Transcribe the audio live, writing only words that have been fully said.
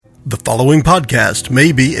The following podcast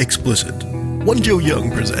may be explicit. One Joe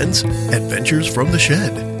Young presents Adventures from the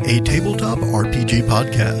Shed, a tabletop RPG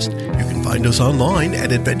podcast. You can find us online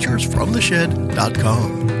at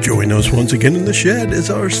adventuresfromtheshed.com. Join us once again in the shed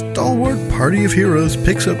as our stalwart party of heroes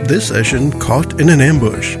picks up this session caught in an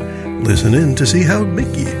ambush. Listen in to see how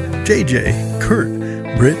Mickey, JJ, Kurt,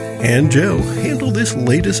 Britt, and Joe handle this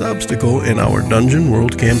latest obstacle in our Dungeon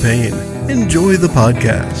World campaign. Enjoy the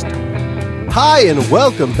podcast. Hi, and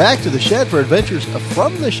welcome back to The Shed for Adventures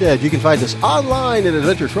from the Shed. You can find us online at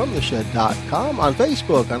adventuresfromtheshed.com, on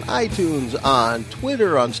Facebook, on iTunes, on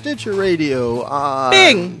Twitter, on Stitcher Radio,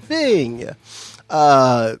 on Bing.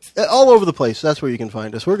 All over the place. That's where you can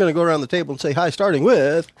find us. We're going to go around the table and say hi, starting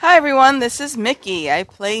with... Hi, everyone. This is Mickey. I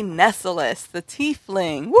play Nessalus, the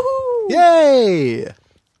tiefling. Woohoo! Yay!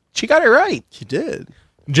 She got it right. She did.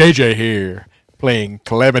 JJ here, playing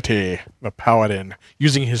Calamity, the paladin,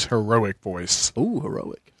 using his heroic voice. Ooh,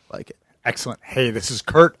 heroic. Like it. Excellent. Hey, this is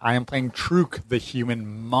Kurt. I am playing Truk, the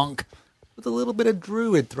human monk, with a little bit of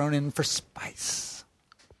druid thrown in for spice.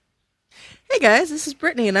 Hey guys, this is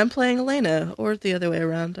Brittany, and I'm playing Elena, or the other way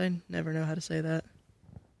around. I never know how to say that.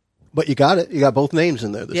 But you got it. You got both names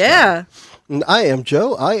in there this time. And I am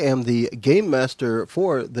Joe. I am the game master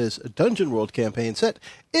for this Dungeon World campaign set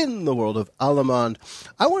in the world of Alamond.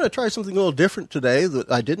 I want to try something a little different today that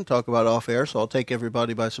I didn't talk about off air, so I'll take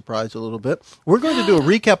everybody by surprise a little bit. We're going to do a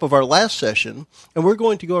recap of our last session, and we're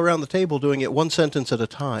going to go around the table doing it one sentence at a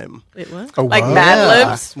time. Wait, what? Oh, Like wow. Mad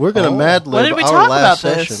Libs? We're going to Mad Lib When did we our talk last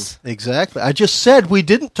about session. this? Exactly. I just said we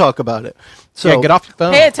didn't talk about it. So Yeah, get off your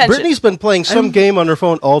phone. Pay attention. Brittany's been playing some game on her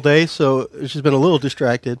phone all day, so she's been a little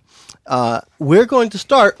distracted. We're going to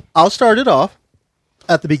start. I'll start it off.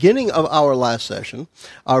 At the beginning of our last session,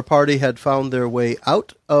 our party had found their way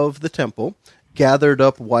out of the temple, gathered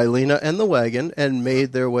up Wylena and the wagon, and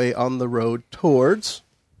made their way on the road towards...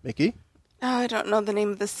 Mickey? Oh, I don't know the name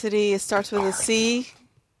of the city. It starts with a C.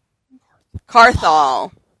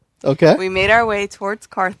 Carthal. Okay. We made our way towards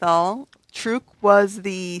Carthal. Truk was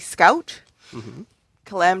the scout. Mm-hmm.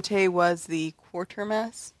 Calamity was the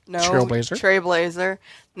quartermaster. No, Trailblazer. Trailblazer.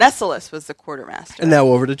 Nessalus was the quartermaster. And now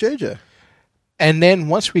over to JJ. And then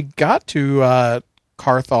once we got to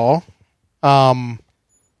Carthal,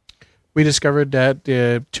 we discovered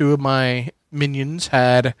that two of my minions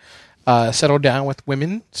had settled down with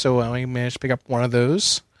women, so I managed to pick up one of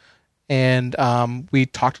those. And we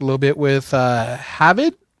talked a little bit with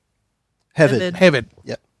Havid. Hevid.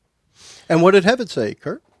 Yep. And what did Hevid say,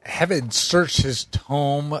 Kurt? Hevid searched his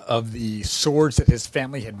tome of the swords that his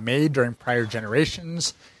family had made during prior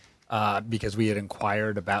generations because we had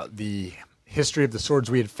inquired about the history of the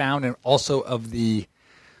swords we had found and also of the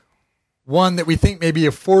one that we think may be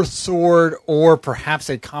a fourth sword or perhaps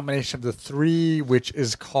a combination of the three, which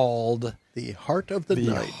is called... The Heart of the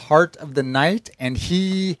Night. Heart of the Night. And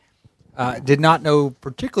he did not know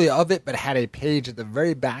particularly of it, but had a page at the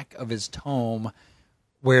very back of his tome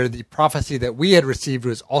where the prophecy that we had received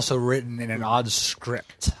was also written in an odd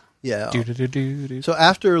script. Yeah. Do-do-do-do-do. So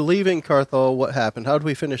after leaving Carthal, what happened? How did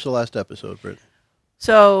we finish the last episode, Britt?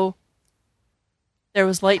 So, there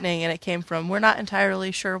was lightning, and it came from, we're not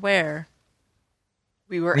entirely sure where.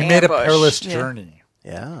 we were We made a ambushed. perilous Yeah. journey.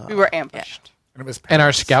 Yeah. We were ambushed. And it was And our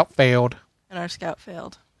perilous. scout failed. And our scout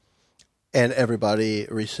failed. And everybody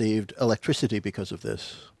received electricity because of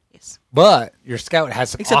this. Yes. But your scout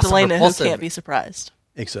has some Except awesome Elena, who repulsive... can't be surprised.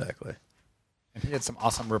 Exactly. And he had some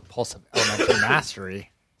awesome repulsive elemental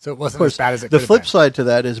mastery. So it Of wasn't course, as bad as it the could have flip been. side to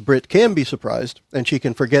that is Britt can be surprised, and she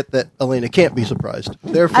can forget that Elena can't be surprised.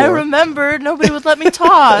 Therefore, I remember nobody would let me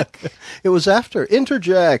talk. it was after.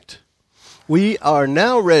 Interject. We are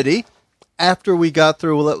now ready, after we got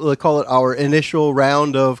through, we'll call it our initial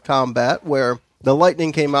round of combat, where the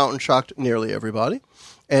lightning came out and shocked nearly everybody,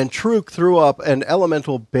 and Truk threw up an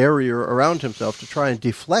elemental barrier around himself to try and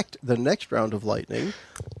deflect the next round of lightning.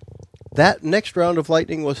 That next round of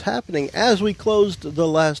lightning was happening as we closed the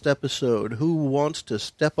last episode. Who wants to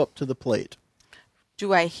step up to the plate?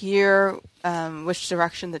 Do I hear which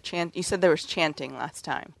direction the chant? You said there was chanting last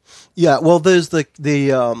time. Yeah, well, there's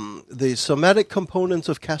the somatic components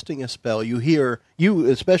of casting a spell. You hear, you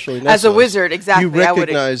especially As a Nessalus, wizard, exactly. You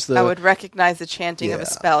recognize I would recognize the chanting of Yeah. a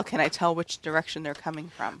spell. Can I tell which direction they're coming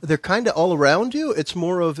from? They're kind of all around you. It's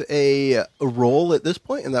more of a role at this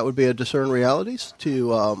point, and that would be a discern realities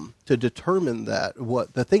to determine that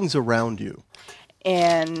what the things around you.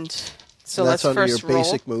 And so And let's that's under first your roll.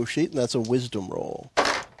 basic move sheet, and that's a wisdom roll.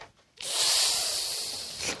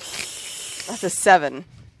 That's a 7.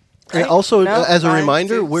 And Right? also, No, as a 5,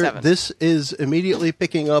 reminder, 2, 7. this is immediately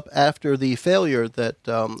picking up after the failure that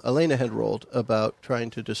Elena had rolled about trying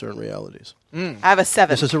to discern realities. I have a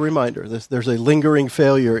 7. This is a reminder. There's a lingering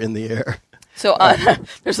failure in the air. So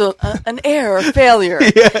there's an air of failure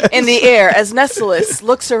in the air as Nestleus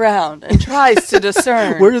looks around and tries to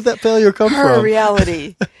discern Where did that failure come her from?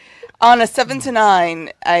 reality. On a 7 to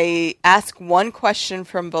 9, I ask one question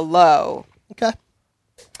from below, Okay.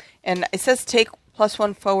 and it says take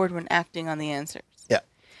 +1 forward when acting on the answers. Yeah.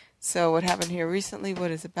 So what happened here recently?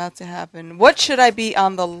 What is about to happen? What should I be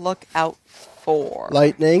on the lookout for?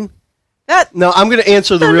 Lightning. That No, I'm going to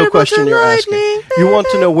answer the real Thunderbolts question and you're asking. lightning, You want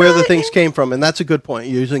to know where the lightning. things came from, and that's a good point,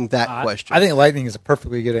 using that question. I think lightning is a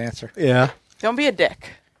perfectly good answer. Yeah. don't be a dick.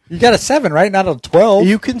 You got a 7, right? Not a 12.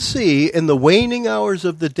 You can see in the waning hours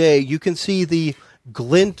of the day, you can see the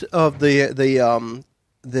glint of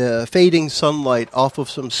the fading sunlight off of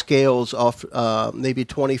some scales off maybe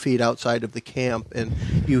 20 feet outside of the camp, and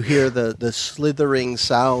you hear the slithering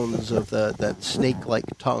sounds of that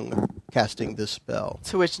snake-like tongue casting this spell.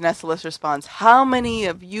 To which Nestleus responds, "How many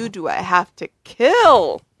of you do I have to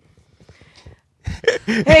kill?"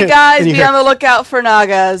 Hey guys, And you be hear- on the lookout for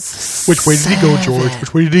Nagas. Which way did he go, George?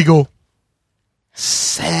 Which way did he go?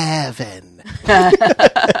 7.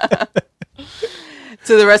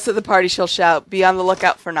 To the rest of the party, she'll shout, "Be on the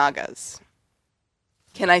lookout for Nagas."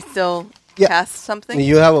 Can I still Yeah. cast something?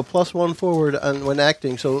 You have a +1 forward when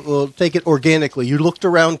acting, so we'll take it organically. You looked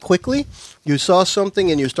around quickly, you saw something,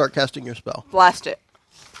 and you start casting your spell. Blast it.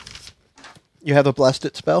 You have a blast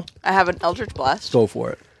it spell? I have an Eldritch Blast, Go for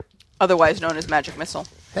it. otherwise known as Magic Missile,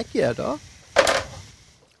 Heck yeah, dog.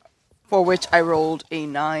 for which I rolled a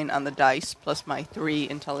 9 on the dice plus my 3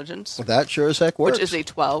 intelligence, That sure as heck works. which is a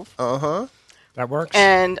 12. Uh-huh. That works.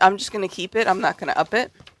 And I'm just going to keep it. I'm not going to up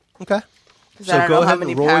it. Okay. 'Cause So I don't go know how ahead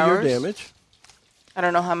many and roll powers. your damage. I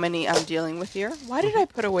don't know how many I'm dealing with here. Why did I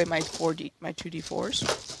put away my 2d4s?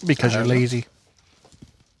 Because you're lazy.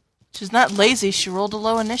 She's not lazy. She rolled a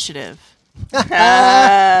low initiative.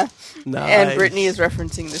 Nice. And Brittany is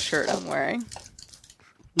referencing the shirt I'm wearing.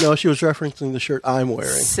 No, she was referencing the shirt I'm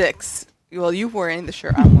wearing. 6. Well, you wearing the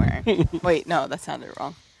shirt I'm wearing. Wait, no, that sounded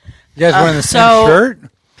wrong. You guys wearing the same so- shirt?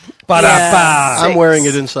 Ba-da-ba. I'm 6. wearing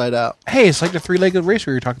it inside out. Hey, it's like the three-legged race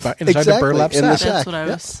we were talking about inside the Exactly, burlap in the sack. That's sack, what I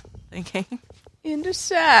yeah. was thinking. Into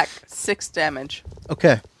sack. 6 damage.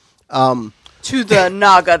 Okay. To the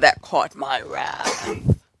Naga that caught my wrath.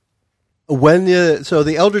 So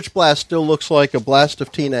the Eldritch Blast still looks like a blast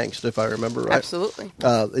of teen angst, if I remember right. Absolutely.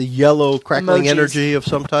 A yellow crackling Emojis. energy of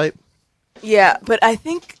some type. Yeah, but I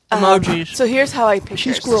think Emojis. So here's how I picture.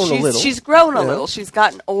 She's it. grown a little. She's grown a Yeah. little. She's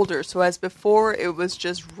gotten older. So as before, it was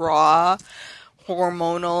just raw,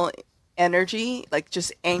 hormonal energy, like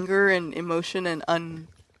just anger and emotion and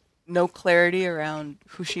no clarity around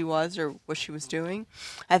who she was or what she was doing.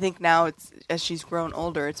 I think now it's as she's grown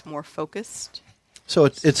older, it's more focused. So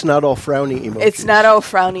it's not all frowny emojis. It's not all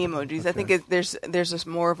frowny emojis. I think there's just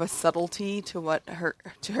more of a subtlety to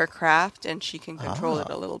her craft, and she can control it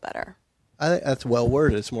a little better. I think that's well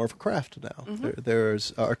worded. It's more of a craft now.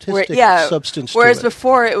 There's artistic Where- substance Whereas to it.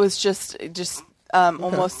 before it was just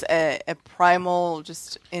almost a primal,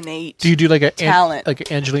 just innate. Do you do like a talent? like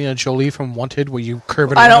Angelina Jolie from Wanted, where you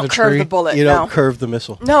curve it I around don't the curve tree? the bullet. You don't no. curve the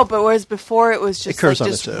missile. No, but whereas before it was just curves like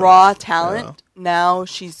on just its own. raw talent. Yeah. Now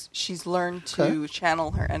she's learned to Okay.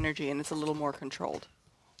 channel her energy, and it's a little more controlled.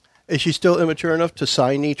 Is she still immature enough to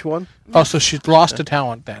sign each one? Oh, so she's lost a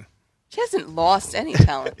talent then. She hasn't lost any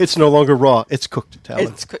talent. It's no longer raw. It's cooked talent.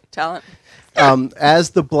 It's quick talent. As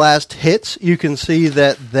the blast hits, you can see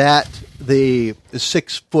that the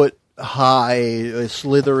 6 foot high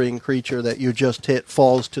slithering creature that you just hit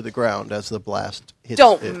falls to the ground as the blast hits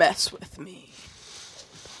Don't it. mess with me.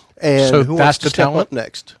 And So who that's wants to the step talent? up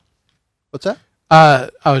next? What's that? I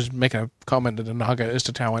was making a comment that the Naga is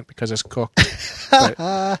the talent because it's cooked. But,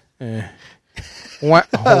 All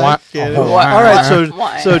right, so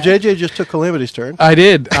Why? JJ just took Calamity's turn. I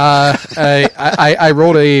did. I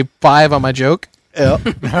rolled a 5 on my joke.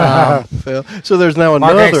 Yeah. Fail. So there's now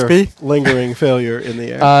Mark another XP. lingering failure in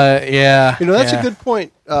the air. Yeah. That's yeah. a good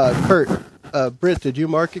point, Kurt. Britt, did you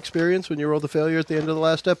mark experience when you rolled the failure at the end of the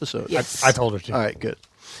last episode? Yes. I told her to. All right, good.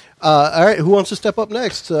 All right, who wants to step up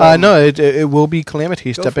next? No, it will be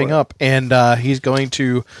Calamity Go stepping for it. up, and he's going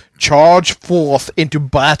to charge forth into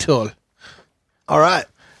battle. All right.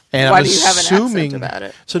 And Why I'm do you have an assuming accent about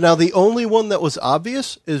it? So now the only one that was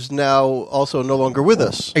obvious is now also no longer with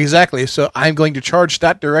us. exactly. So I'm going to charge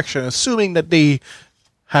that direction, assuming that they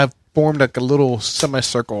have formed like a little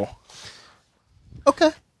semicircle.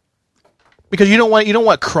 Okay. Because you don't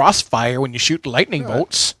want crossfire when you shoot lightning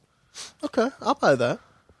bolts. Okay, I'll buy that.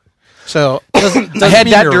 So Doesn't I had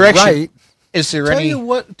mean that you're direction. right. Is there Tell any? you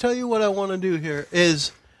what I want to do here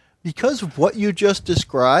is, because of what you just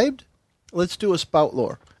described, let's do a spout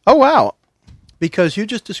lore. Oh wow! Because you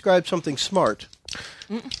just described something smart,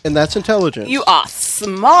 and that's intelligence. You are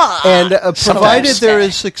smart. And provided Sometimes. there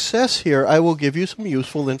is success here, I will give you some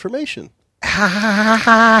useful information.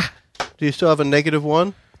 Do you still have a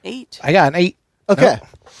 -1? 8 I got an 8. Okay.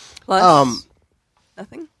 plus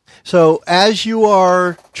nothing. So as you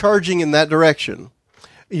are charging in that direction,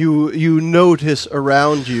 you notice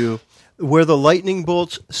around you where the lightning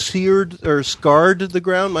bolts seared or scarred the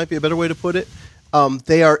ground, might be a better way to put it.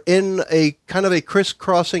 They are in a kind of a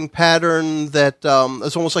crisscrossing pattern that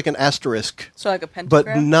is almost like an asterisk, So like a but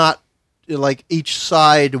pentagram. not like each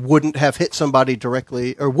side wouldn't have hit somebody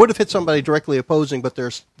directly, or would have hit somebody directly opposing, but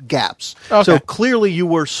there's gaps. Okay. So clearly you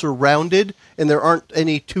were surrounded, and there aren't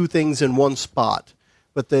any two things in one spot.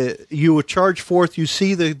 But you would charge forth. You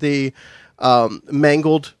see the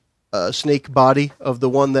mangled snake body of the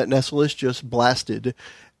one that Nessalus just blasted.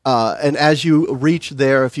 And as you reach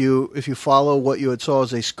there, if you follow what you had saw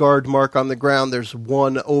as a scarred mark on the ground, there's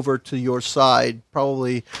one over to your side,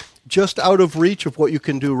 probably just out of reach of what you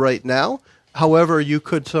can do right now. However, you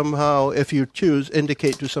could somehow, if you choose,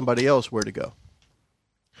 indicate to somebody else where to go.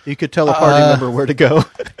 You could tell a party member where to go.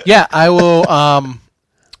 Yeah, I will.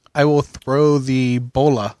 I will throw the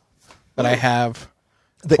bola that I have.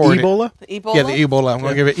 The Forward it. Ebola? The Ebola. Yeah, the Ebola. I'm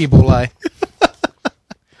going to give it Ebola,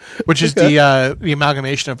 which is the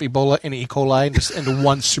amalgamation of Ebola and E. coli just into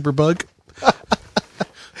one superbug.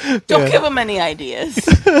 Don't give him any ideas.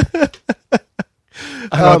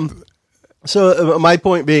 So my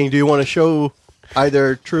point being, do you want to show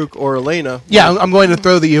either Truk or Elena? Yeah, I'm going to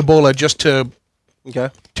throw the Ebola just to Okay.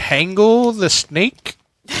 tangle the snake.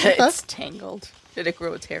 It's tangled. Did it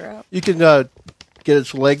grow its hair out? You can get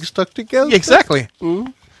its legs stuck together. Yeah, exactly.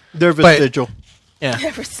 They're vestigial. Yeah.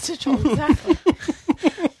 Never stitch on exactly.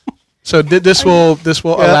 So this will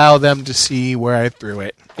allow them to see where I threw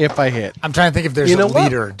it if I hit. I'm trying to think if there's You know a what?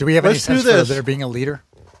 leader. Do we have any Let's do sense for this. there being a leader?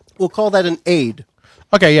 We'll call that an aid.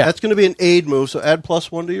 Okay, yeah. That's going to be an aid move, so add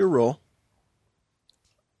 +1 to your roll.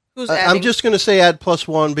 Who's I'm adding? just going to say add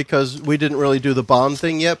 +1 because we didn't really do the bond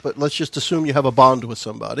thing yet, but let's just assume you have a bond with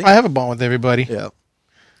somebody. I have a bond with everybody. Yeah.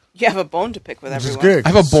 You have a bone to pick with Which is everyone. good. I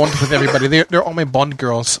have a bond with everybody. They're all my bond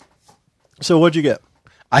girls. So what'd you get?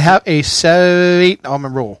 I have a 7 on my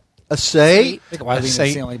roll. A say. I think Wileen is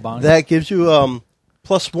Say the only Bond. That gives you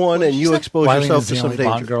 +1, and you say? expose Wileen yourself is to the some only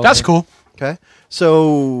Bond danger. girl. That's cool. Okay.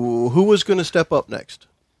 So who was going to step up next?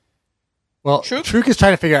 Well, Truk? Truk is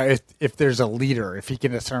trying to figure out if there's a leader, if he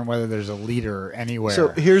can discern whether there's a leader anywhere. So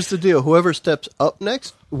here's the deal. Whoever steps up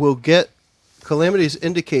next will get Calamity's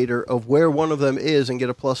indicator of where one of them is and get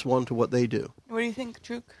a +1 to what they do. What do you think,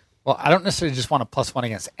 Truk? well, I don't necessarily just want a +1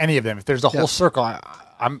 against any of them. If there's a Yeah. whole circle,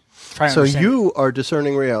 I'm trying to So understand. you are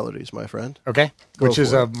discerning realities, my friend. Okay. Go Which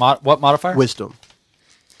is for a what modifier? Wisdom.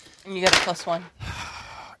 And you got a +1.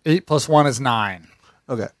 8 + 1 is 9.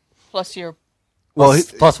 Okay. Plus your... Well, he,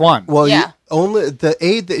 +1. well, Yeah. only the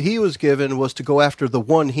aid that he was given was to go after the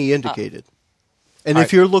one he indicated. And Right.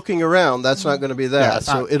 if you're looking around, that's not going to be that. Yeah, it's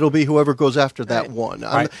So not- it'll be whoever goes after that Right. one.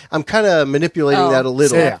 Right. I'm kind of manipulating Oh, that a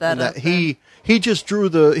little. set that in that up he just drew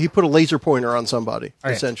he put a laser pointer on somebody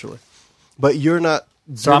Right. essentially, but you're not.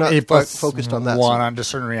 So you're I'm not 8 + focused on that. 1 side. on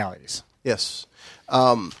discern realities. Yes.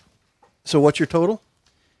 So what's your total?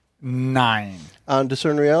 9. On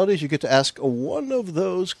discern realities, you get to ask one of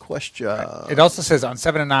those questions. It also says on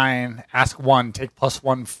 7 and 9, ask 1, take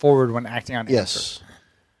 +1 forward when acting on answer. Yes.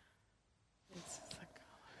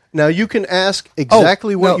 Now you can ask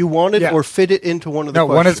exactly what no, you wanted yeah. or fit it into one of the No,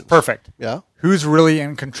 one questions. is perfect. Yeah. Who's really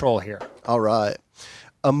in control here? All right.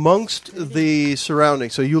 Amongst the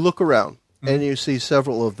surroundings, so you look around and you see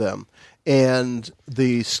several of them, and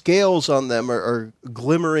the scales on them are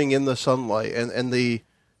glimmering in the sunlight, and the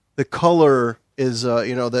color is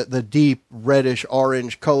the deep reddish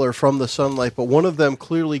orange color from the sunlight, but one of them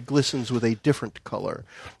clearly glistens with a different color,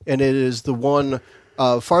 and it is the one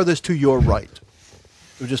farthest to your right.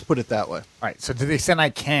 We'll just put it that way. All right. So to the extent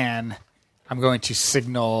I can, I'm going to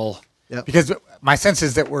signal Yep. because my sense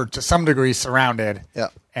is that we're to some degree surrounded. Yeah.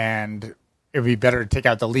 And it would be better to take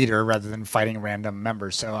out the leader rather than fighting random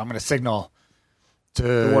members. So I'm going to signal to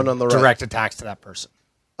The one on the right. direct attacks to that person.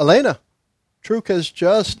 Elena, Truk has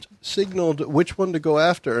just signaled which one to go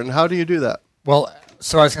after, and how do you do that? Well,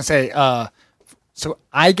 so I was going to say, so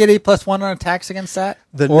I get a +1 on attacks against that,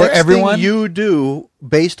 The or next everyone. thing you do,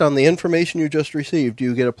 based on the information you just received,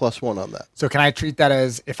 you get a +1 on that. So can I treat that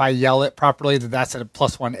as if I yell it properly, that's a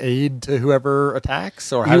 +1 aid to whoever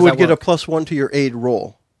attacks, or how You does would that get work? a +1 to your aid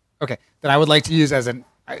roll. Okay, then I would like to use as an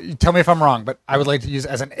tell me if I'm wrong, but I would like to use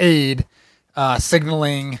as an aid,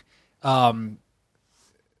 signaling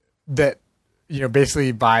that,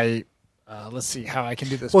 basically by, let's see how I can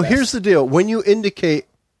do this. Well, best. here's the deal. When you indicate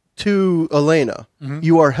to Elena,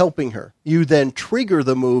 you are helping her. You then trigger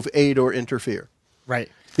the move aid or interfere. Right.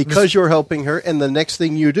 Because you're helping her, and the next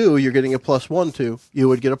thing you do, you're getting a +1 to, you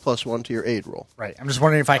would get a +1 to your aid roll. Right. I'm just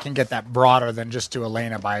wondering if I can get that broader than just to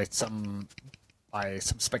Elena by some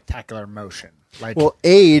spectacular motion. Like, Well,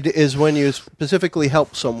 aid is when you specifically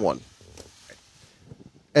help someone.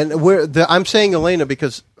 And I'm saying Elena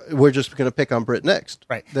because we're just going to pick on Britt next.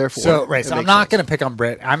 right. Therefore, So it I'm makes not sense. going to pick on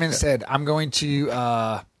Britt. I'm I'm going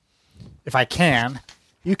to, if I can,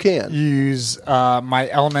 You can. use my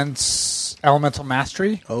elemental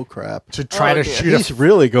mastery Oh crap! to try to dear. shoot. He's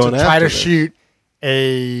really going to after try to this. shoot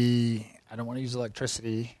a. I don't want to use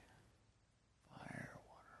electricity.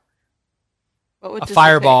 What would A dissipate?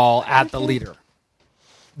 fireball at the leader.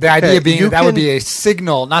 The idea being you that would can- be a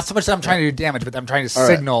signal, not so much that I'm trying to do damage, but I'm trying to All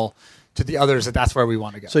right. signal to the others that that's where we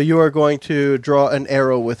want to go. So you are going to draw an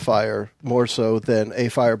arrow with fire more so than a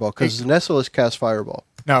fireball because Nessalus casts fireball.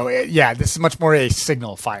 No, this is much more a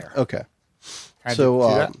signal fire. Okay. Can I So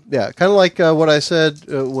do that? yeah, kind of like what I said.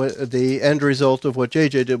 The end result of what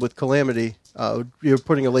JJ did with Calamity. You're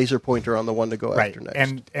putting a laser pointer on the one to go Right, after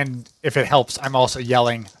next. and if it helps, I'm also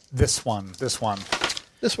yelling this one. this one.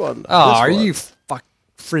 Oh, this are one. you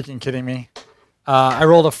freaking kidding me? I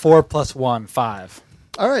rolled a 4 + 1, 5.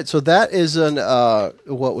 All right, so that is an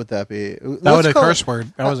what would that be? That was a curse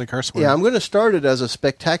word. That was a curse word. Yeah, I'm going to start it as a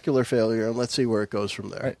spectacular failure, and let's see where it goes from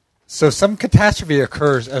there. Right. So some catastrophe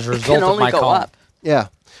occurs as a result Can of only my go call. up. Yeah.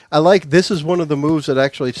 I like this is one of the moves that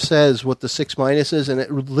actually says what the 6- is, and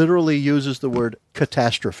it literally uses the word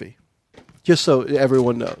catastrophe, just so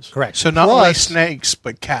everyone knows. Correct. So not only Plus- snakes,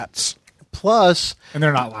 but cats. Plus, And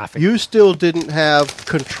they're not laughing. you still didn't have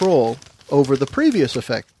control over the previous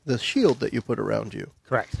effect, the shield that you put around you.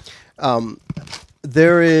 Correct.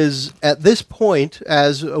 There is, at this point,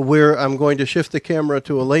 I'm going to shift the camera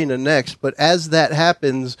to Elena next, but as that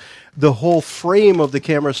happens, the whole frame of the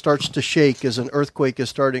camera starts to shake as an earthquake is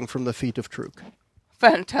starting from the feet of Truk.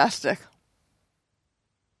 Fantastic.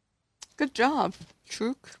 Good job,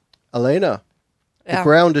 Truk. Elena, the Yeah.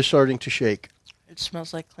 ground is starting to shake. It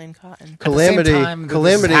smells like clean cotton. Calamity, At the same time that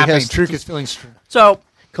Calamity this is happening, has Truk is feeling So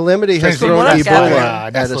Calamity has strangely thrown what I'm impressed gathering- Ebola at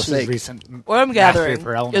a Nessalus' snake. recent what I'm mastery gathering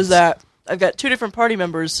for elements. is that I've got two different party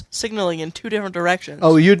members signaling in two different directions.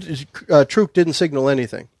 Oh, Truk didn't signal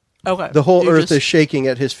anything. okay. The whole You earth just- is shaking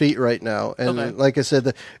at his feet right now, and Okay. like I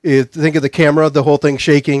said, you think of the camera, the whole thing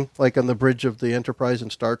shaking, like on the bridge of the Enterprise in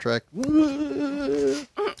Star Trek.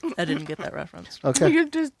 I didn't get that reference. Okay, You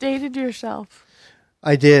just dated yourself.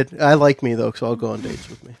 I did. I like me though, so I'll go on dates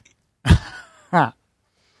with me. Huh.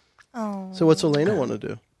 Oh. So what's Elena want to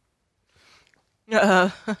do?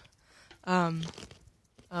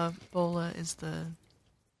 Bola is the.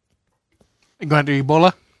 You going to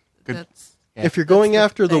Ebola? Good. That's If you're going That's the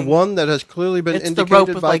after the thing. one that has clearly been it's the indicated rope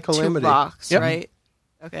with by like Calamity, two rocks, Yep. right?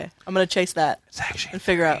 Okay, I'm gonna chase that It's actually and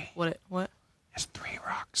figure out what. It's 3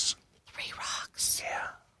 rocks. 3 rocks. Yeah,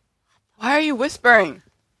 Why are you whispering?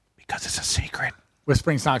 because it's a secret.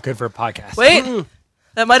 Whispering's not good for a podcast. Wait,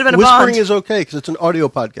 that might have been a whispering bond. is okay because it's an audio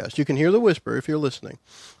podcast. You can hear the whisper if you're listening.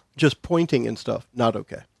 Just pointing and stuff, not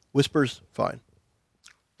okay. Whispers, fine.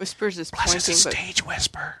 Whispers is Plus, it's a pointing, but stage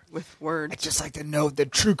whisper. with words. I'd just like to know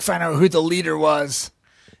that Truk found out who the leader was,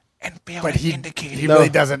 And be able but to he indicate he No. really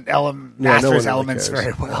doesn't master one his really elements cares.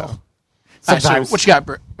 very well. All right, so Sometimes what you got,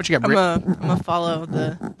 Britt? What you got, Britt? I'm gonna follow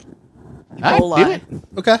the All right, Ebola do it.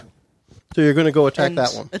 Okay. So you're going to go attack and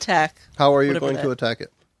that one. attack How are you whatever going that- to attack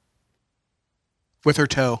it? With her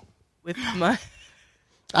toe. with my.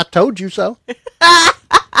 I told you so.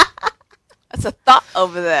 That's a thought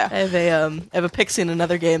over there. I have a pixie in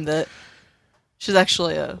another game that she's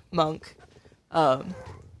actually a monk.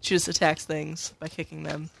 She just attacks things by kicking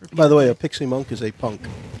them. By the way, a pixie monk is a punk.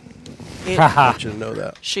 It- I want you to know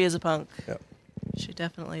that. she is a punk. Yep. She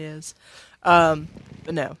definitely is. But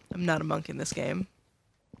no, I'm not a monk in this game.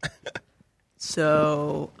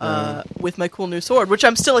 So, with my cool new sword, which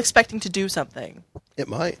I'm still expecting to do something. It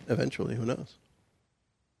might eventually. Who knows?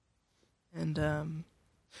 And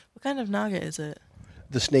what kind of naga is it?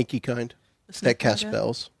 The snaky kind The that snake casts naga?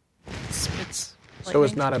 spells. Spits So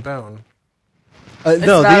it's lightning? not a bone. No, It's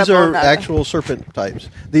not these a are bone naga. actual serpent types.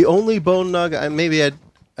 The only bone naga, maybe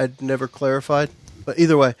I'd never clarified, but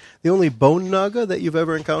either way, the only bone naga that you've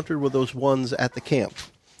ever encountered were those ones at the camp.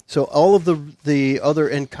 So all of the other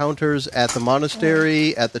encounters at the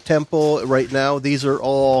monastery, at the temple, right now, these are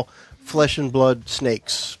all flesh and blood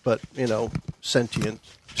snakes, but sentient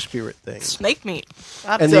spirit thing. Snake meat.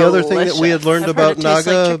 And the other thing that we had learned I've heard about it tastes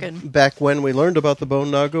like Naga chicken. back when we learned about the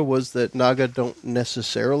bone Naga was that Naga don't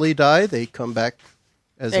necessarily die; they come back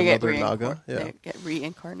as They get, another Naga. they get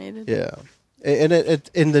reincarnated. Yeah, and it,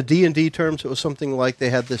 in the D&D terms, it was something like they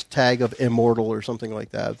had this tag of immortal or something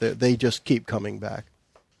like that. They just keep coming back.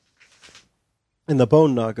 And the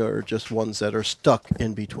bone Naga are just ones that are stuck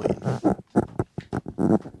in between.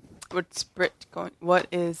 What's Brit going? What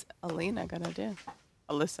is Elena gonna do?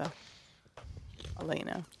 Elena.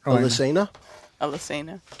 Alyssana?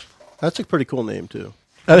 Alyssana. That's a pretty cool name, too.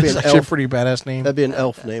 That be is an actually a elf. pretty badass name. That'd be an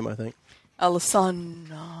elf name, I think.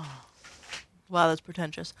 Alyssana. Wow, that's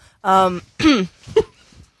pretentious. With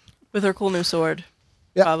her cool new sword,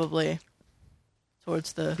 Yeah. probably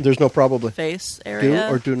towards the There's no probably. face Do area.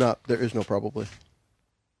 or do not. There is no probably.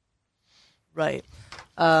 Right.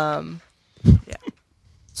 Yeah.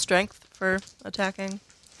 Strength for attacking.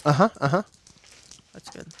 Uh-huh. That's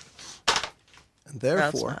good. And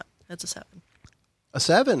That's therefore, not. It's a 7. a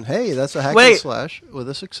 7. Hey, that's a hack and Wait. slash with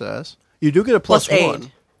a success. You do get a plus Plus 1.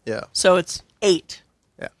 8. Yeah. So it's 8.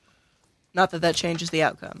 Yeah. Not that changes the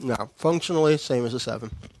outcome. No, functionally, same as a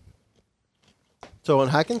 7. So on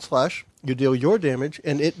hack and slash, you deal your damage,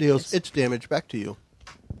 and it deals its damage back to you.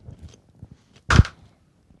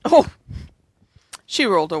 Oh, she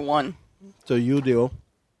rolled a 1. So you deal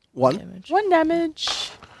 1. Damage. 1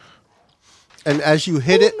 damage. And as you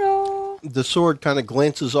hit it, No. the sword kind of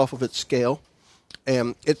glances off of its scale,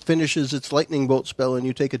 and it finishes its lightning bolt spell, and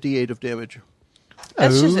you take a d8 of damage.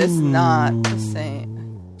 That's just, it's not the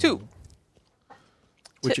same. 2.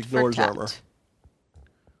 Which Tit ignores for tat. armor.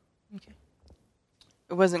 Okay.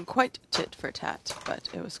 It wasn't quite tit for tat, but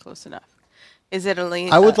it was close enough. Is it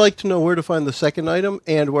Elena? I would like to know where to find the second item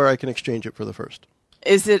and where I can exchange it for the first.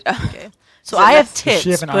 Is it? Okay. So So I have that's- Does she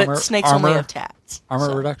tits, have an but armor- snakes only armor- have tats. Armor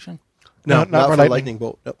So- reduction? No, not not for for lightning. lightning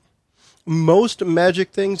bolt. No. Most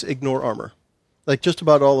magic things ignore armor. Like just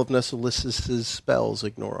about all of Nessilis's spells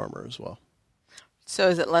ignore armor as well. So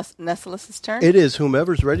is it Nessilis's turn? It is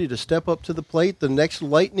whomever's ready to step up to the plate. The next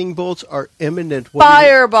lightning bolts are imminent. What do you-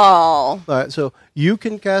 Fireball. All right, so you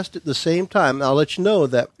can cast at the same time. I'll let you know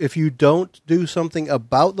that if you don't do something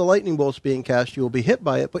about the lightning bolts being cast, you will be hit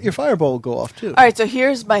by it, but your fireball will go off too. All right, so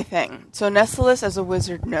here's my thing. So Nessilis, as a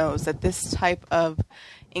wizard, knows that this type of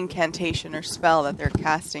incantation or spell that they're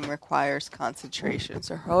casting requires concentration.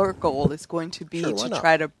 So her goal is going to be Sure, why to not?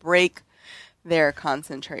 try to break their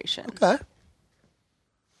concentration. Okay.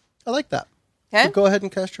 I like that. Okay? So go ahead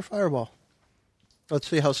and cast your fireball. Let's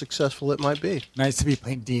see how successful it might be. Nice to be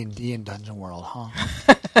playing D&D in Dungeon World, huh?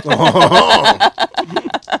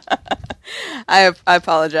 I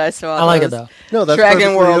apologize to all I like it, those though. No, that's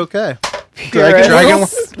Dragon perfectly World. okay.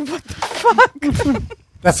 purists.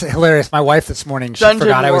 That's hilarious. My wife this morning, she Dungeon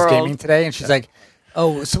forgot I was World. gaming today, and she's like,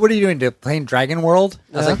 "Oh, so what are you doing? Playing Dragon World?"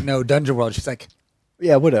 I was Yeah. like, "No, Dungeon World." She's like,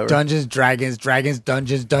 Yeah, whatever. "Dungeons, Dragons, Dragons,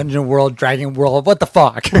 Dungeons, Dungeon World, Dragon World. What the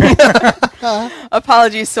fuck?"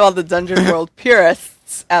 Apologies to all the Dungeon World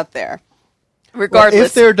purists out there. Well, Regardless,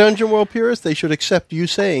 if they're Dungeon World purists, they should accept you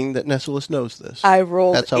saying that Nessilis knows this. I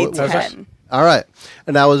rolled That's how a it works. 10. All right,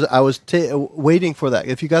 and I was waiting for that.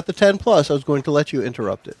 If you got the 10 plus, I was going to let you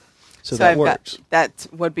interrupt it. So that I've works. got that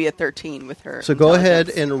would be a 13 with her. So go ahead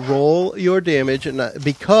intelligence. and roll your damage, and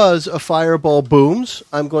because a fireball booms,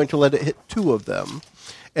 I'm going to let it hit 2 of them,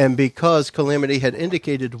 and because Calamity had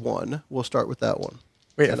indicated 1, we'll start with that one.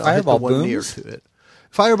 Wait, a And I'll hit the fireball one near booms? to it.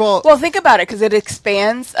 Fireball. Well, think about it, because it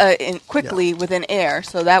expands quickly within air,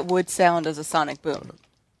 so that would sound as a sonic boom.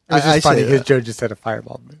 It was I just funny say because that. Joe just said a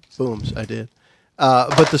fireball move. Booms, I did.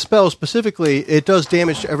 But the spell specifically, it does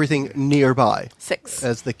damage to everything nearby, 6.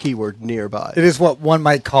 as the keyword nearby. It is what one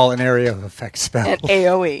might call an area of effect spell. And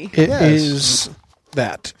AoE. It Yes. is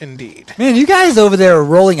that indeed. Man, you guys over there are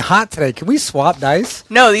rolling hot today. Can we swap dice?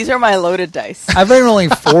 No, these are my loaded dice. I've been rolling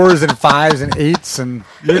 4s and 5s and 8s, and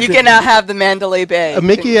You can now have the Mandalay Bay.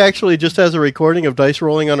 Mickey actually just has a recording of dice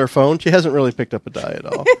rolling on her phone. She hasn't really picked up a die at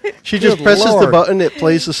all. She just Good presses the Lord. button, it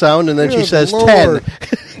plays the sound, and then she Good says Lord.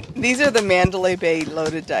 10. These are the Mandalay Bay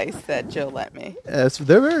loaded dice that Joe lent me. They're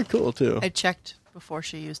very cool, too. I checked before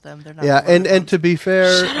she used them. They're not. Yeah, loaded and to be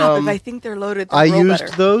fair, Shut up, if I think they're loaded, they'll I roll used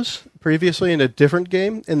better. those previously in a different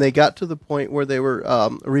game, and they got to the point where they were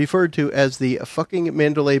referred to as the fucking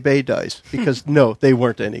Mandalay Bay dice, because no, they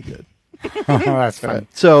weren't any good. that's fun.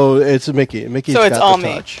 So it's Mickey. Mickey's So it's got all the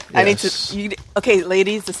me. touch. I need Yes. to. Okay,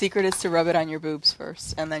 ladies, the secret is to rub it on your boobs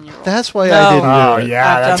first, and then you roll. That's why No. I didn't Oh, do it.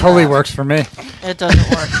 yeah, I've that done totally that. works for me. It doesn't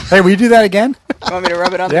work. Hey, will you do that again? You want me to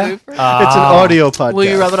rub it on Yeah. the boob first? It's an audio podcast. Will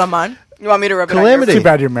you rub it on mine? You want me to rub it Calamity. on Too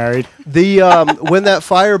bad you're married. The when that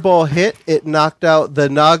fireball hit, it knocked out the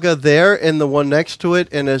Naga there and the one next to it,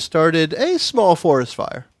 and it started a small forest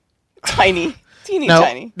fire. Tiny. Teeny Now,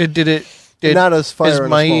 tiny. did Not as fire is in a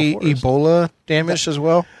my small forest. Ebola damaged as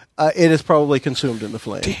well? It is probably consumed in the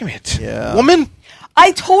flame. Damn it. Yeah. Woman?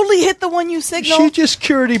 I totally hit the one you signaled. She just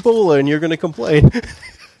cured Ebola, and you're going to complain.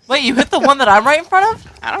 Wait, you hit the one that I'm right in front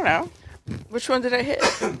of? I don't know. Which one did I hit?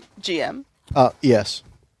 GM. Yes,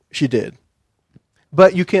 she did.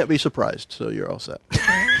 But you can't be surprised, so you're all set.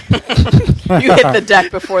 You hit the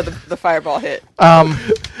deck before the fireball hit. Now,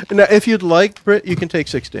 if you'd like, Britt, you can take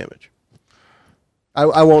 6 damage.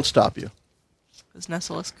 I won't stop you. Is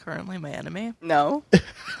Nessalus currently my enemy? No.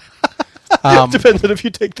 Depends on if you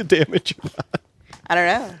take the damage. I don't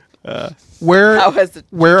know. Where How has the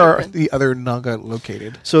where are been? the other Naga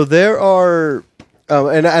located? So there are,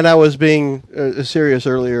 and I was being serious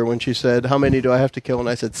earlier when she said, "How many do I have to kill?" And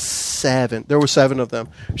I said 7. There were 7 of them.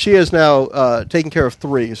 She has now taken care of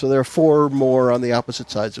 3, so there are 4 more on the opposite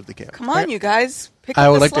sides of the camp. Come on, you guys. Pick up I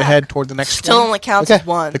would the like to slack. head toward the next Still one. only counts Okay. as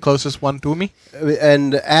one. The closest one to me.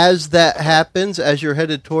 And as that happens, as you're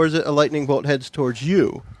headed towards it, a lightning bolt heads towards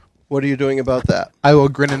you. What are you doing about that? I will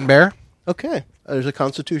grin and bear. Okay, there's a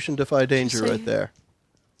Constitution defy danger Say- right there.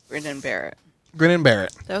 Brendan Barrett. Grin and bear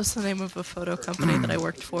it. That was the name of a photo company that I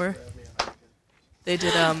worked for. They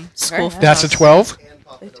did school. nice. That's a 12.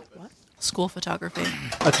 They did what? School photography.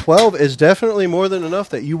 A 12 is definitely more than enough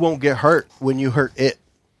that you won't get hurt when you hurt it.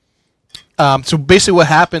 So basically, what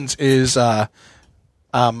happens is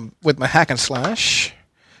with my hack and slash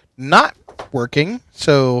not working.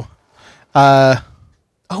 So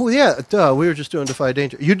Oh yeah, duh. We were just doing defy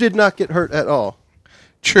danger. You did not get hurt at all.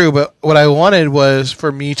 true, but what I wanted was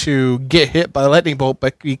for me to get hit by the lightning bolt,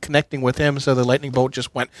 but be connecting with him, so the lightning bolt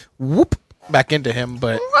just went whoop back into him.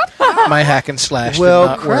 But my hack and slash Well, did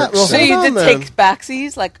not crap. work. Well, So hold you on did then. take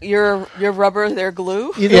backsies, like your rubber, their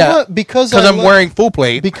glue. You know Yeah, what? Because I'm wearing full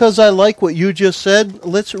plate. Because I like what you just said.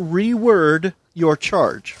 Let's reword your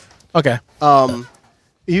charge. Okay.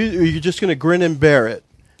 You're just going to grin and bear it.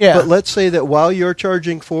 Yeah. But let's say that while you're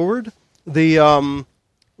charging forward, the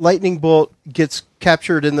lightning bolt gets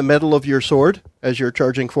captured in the metal of your sword as you're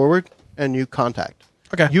charging forward, and you contact.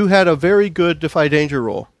 Okay. You had a very good defy danger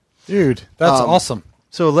roll. Dude, that's awesome.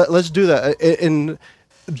 So let's do that. And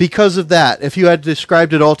because of that, if you had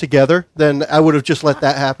described it all together, then I would have just let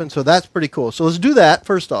that happen. So that's pretty cool. So let's do that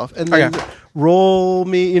first off. And then Okay. roll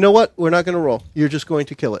me. You know what? We're not going to roll. You're just going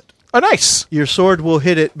to kill it. Oh, nice. Your sword will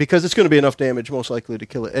hit it because it's going to be enough damage, most likely, to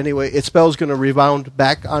kill it. Anyway, its spell's going to rebound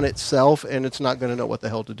back on itself, and it's not going to know what the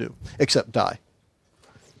hell to do, except die.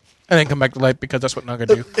 And then come back to life because that's what Naga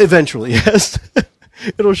do. Eventually, yes.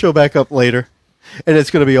 It'll show back up later, and it's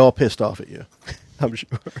going to be all pissed off at you, I'm sure.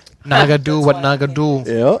 Naga do what Naga do.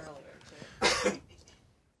 Yeah.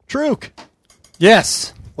 Truk,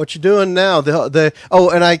 Yes. what you doing now?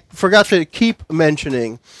 And I forgot to keep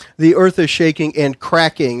mentioning, the earth is shaking and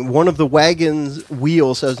cracking. One of the wagon's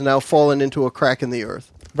wheels has now fallen into a crack in the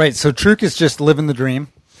earth. Right. So Truk is just living the dream.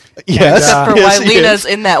 Yes. Except for yes, why he Lena's is.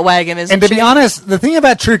 in that wagon, isn't And to she? be honest, the thing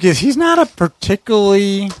about Truk is he's not a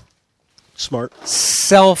particularly Smart.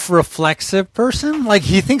 self-reflexive person. Like,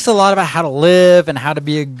 he thinks a lot about how to live and how to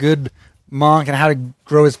be a good monk and how to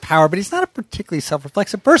grow his power, but he's not a particularly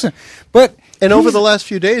self-reflexive person. But And over he's- the last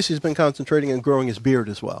few days, he's been concentrating on growing his beard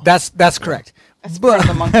as well. that's correct. That's part of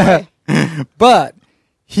the monk way. But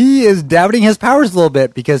he is doubting his powers a little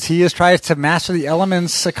bit because he has tried to master the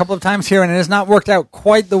elements a couple of times here, and it has not worked out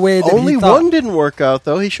quite the way that Only he thought. one didn't work out,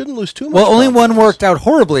 though. He shouldn't lose too much. Well, only one confidence. worked out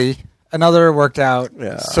horribly. Another worked out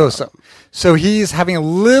Yeah. so-so. So he's having a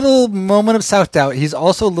little moment of self-doubt. He's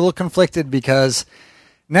also a little conflicted because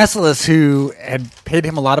Nessalus, who had paid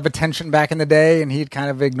him a lot of attention back in the day and he'd kind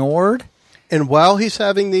of ignored. And while he's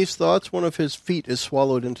having these thoughts, one of his feet is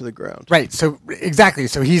swallowed into the ground. Right, so exactly.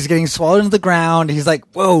 So he's getting swallowed into the ground. He's like,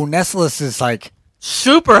 whoa, Nessalus is like,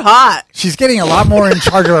 Super hot. she's getting a lot more in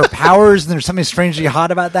charge of her powers, and there's something strangely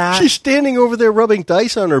hot about that. She's standing over there rubbing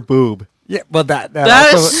dice on her boob. Yeah, well, that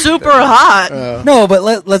That also- is super hot. No, but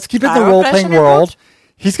let's keep it in the Chiropractor role playing involved? world.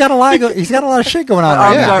 He's got a lot. He's got a lot of shit going on right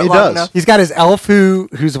Arms Yeah, now. aren't he long does. enough. He's got his elf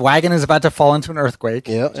whose wagon is about to fall into an earthquake.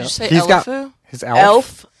 Yeah. Did you say He's got Elifu? his elf.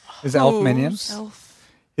 Elf. His elf Who's minions. Elf.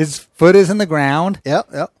 His foot is in the ground.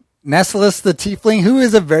 Yep. Nessalus, the tiefling, who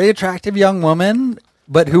is a very attractive young woman,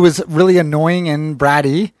 but who is really annoying and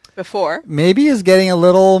bratty. Before. maybe is getting a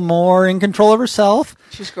little more in control of herself.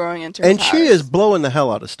 She's growing into her And she powers. is blowing the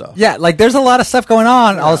hell out of stuff. Yeah, like there's a lot of stuff going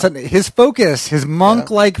on. All of a sudden, his focus, his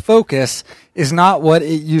monk-like focus, is not what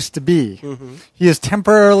it used to be. Mm-hmm. He is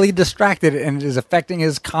temporarily distracted, and it is affecting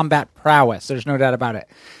his combat prowess. There's no doubt about it.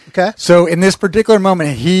 Okay. So in this particular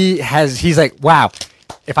moment, he's like, wow,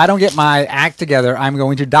 if I don't get my act together, I'm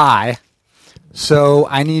going to die. So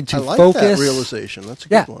I need to I like focus. that realization. That's a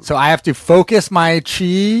good Yeah, one. so I have to focus my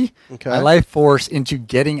chi, Okay. my life force, into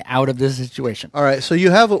getting out of this situation. All right, so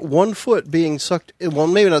you have 1 foot being sucked, well,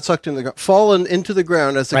 maybe not sucked in the ground, fallen into the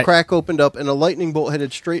ground as the Right. crack opened up and a lightning bolt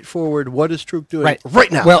headed straight forward. What is Troop doing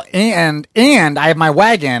Right now? Well, and I have my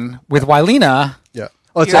wagon with Wylena. yeah.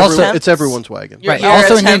 Oh, it's, Your it's attempts- everyone's wagon. Your- Right, Your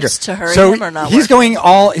also in danger. attempts to hurry So him are not he's working.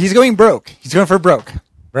 he's going broke. He's going for broke.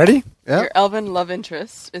 Ready? Yeah. Your elven love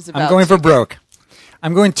interest is about I'm going to for broke.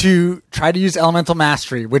 I'm going to try to use elemental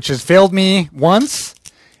mastery, which has failed me once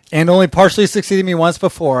and only partially succeeded me once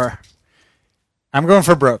before. I'm going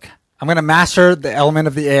for broke. I'm going to master the element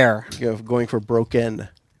of the air. You're going for broken.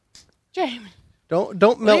 Jamie.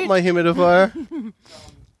 Don't melt my humidifier.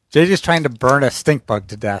 JJ's trying to burn a stink bug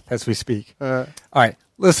to death as we speak. All All right,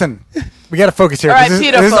 listen. We got to focus here. All right, this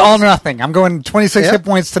Peter, is folks. all or nothing. I'm going 26 Yep. hit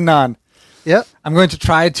points to none. Yep. I'm going to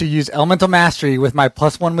try to use elemental mastery with my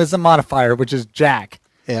 +1 wisdom modifier, which is Jack,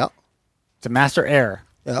 Yeah. to master air.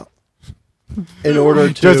 Yeah. In order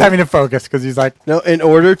to Joe's having to focus because he's like, in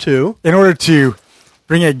order to in order to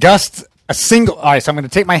bring a gust, a single. All right, so I'm going to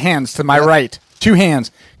take my hands to my right, 2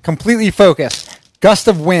 hands, completely focus. Gust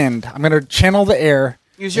of wind. I'm going to channel the air.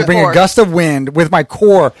 Use and your bring core. a gust of wind with my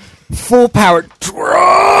core, full power,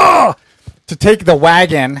 to take the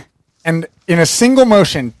wagon and in a single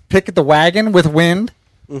motion pick the wagon with wind,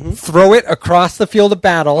 throw it across the field of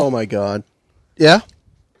battle. oh my god. Yeah.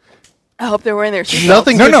 I hope they're wearing their seatbelts.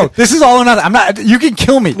 Nothing No, this is all or nothing. I'm not. You can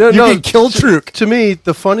kill me. No, you no, can kill Truk. To me,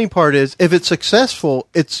 the funny part is if it's successful,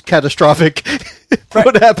 it's catastrophic.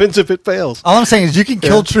 What happens if it fails? All I'm saying is you can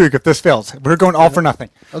kill Truk if this fails. We're going all for nothing.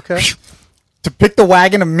 Okay. To pick the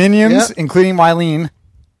wagon of minions, Yeah. including Wylene,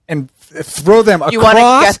 and throw them You wanna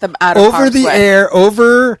across get them out of over harm's the way. air,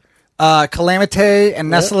 over Calamite and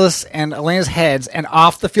Nessalus and Elena's heads, and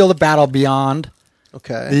off the field of battle beyond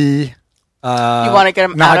Okay. the You want to get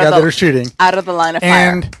them Naga that are shooting. out of the line of fire.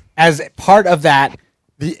 And as part of that,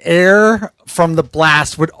 the air from the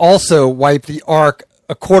blast would also wipe the arc,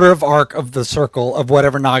 a quarter of arc of the circle of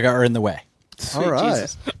whatever Naga are in the way. All right.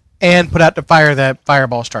 Jesus. And put out the fire that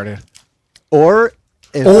Fireball started. Or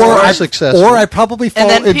if Or we're I, successful. or I probably fall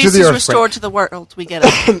And then into peace the is earthquake. restored to the world. We get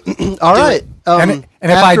it. all right. And if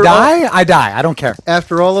I after die, I die. I don't care.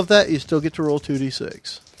 after all of that, you still get to roll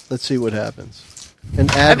 2d6. Let's see what happens.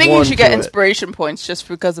 And add I think you one should get to it. inspiration points just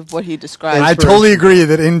because of what he described. I totally agree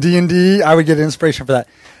that in D&D, I would get inspiration for that.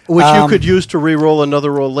 Which you could use to re-roll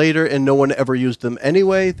another roll later, and no one ever used them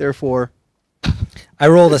anyway. Therefore, I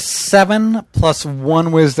rolled a 7 plus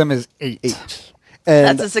 1 wisdom is 8. 8.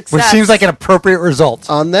 And That's a success. Which seems like an appropriate result.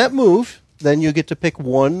 on that move, then you get to pick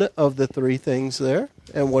one of the 3 things there.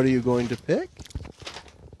 And what are you going to pick?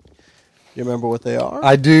 You remember what they are?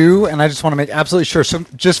 I do, and I just want to make absolutely sure. So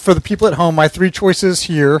just for the people at home, my 3 choices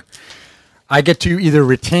here, I get to either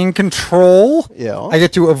retain control, Yeah. I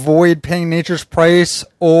get to avoid paying nature's price,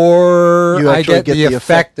 or You I actually get, get the the effect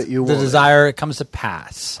effect that you the wanted. desire it comes to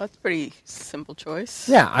pass. That's a pretty simple choice.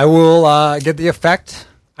 Yeah, I will get the effect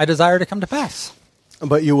I desire to come to pass.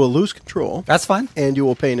 But you will lose control, That's fine. and you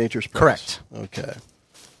will pay nature's price. Correct. Okay.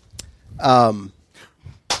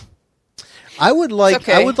 I would like It's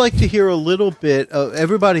okay. I would like to hear a little bit of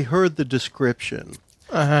everybody heard the description.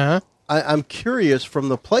 Uh-huh. I'm curious from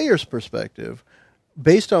the player's perspective,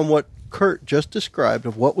 based on what Kurt just described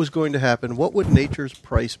of what was going to happen, what would nature's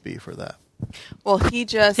price be for that? Well, he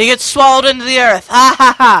just He gets swallowed into the earth. Ha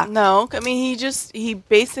ha ha. no. I mean, he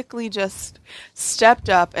basically just stepped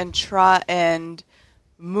up and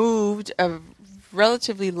moved a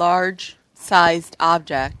relatively large-sized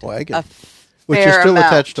object, Wagon. a Which is fair still amount,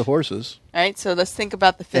 attached to horses Right. So let's think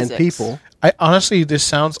about the and physics. people. I honestly, this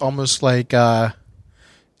sounds almost like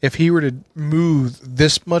if he were to move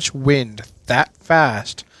this much wind that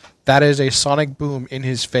fast, that is a sonic boom in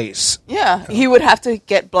his face. Yeah, he would have to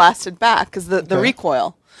get blasted back because the Okay.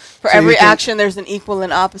 recoil. For So you every think- action, there's an equal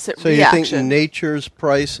and opposite So you reaction. think nature's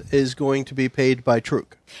price is going to be paid by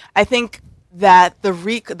Truk? I think that the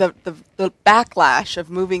backlash of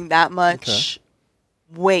moving that much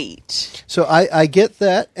weight. So I get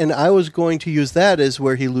that, and I was going to use that as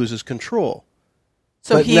where he loses control.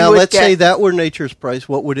 So but he now would let's get, say that were nature's price.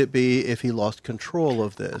 What would it be if he lost control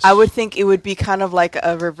of this? I would think it would be kind of like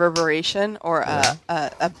a reverberation or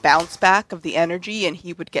a bounce back of the energy, and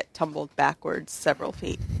he would get tumbled backwards several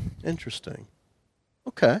feet. Interesting.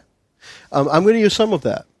 Okay. I'm going to use some of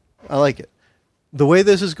that. I like it. The way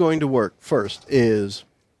this is going to work first is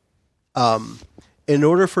in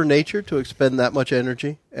order for nature to expend that much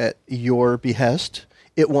energy at your behest,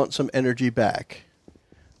 it wants some energy back.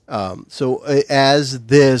 So as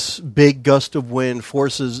this big gust of wind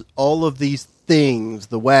forces all of these things,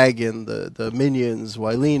 the wagon, the minions,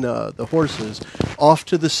 Wylena, the horses, off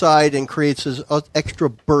to the side and creates this extra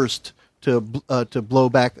burst to blow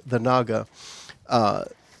back the Naga,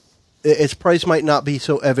 its price might not be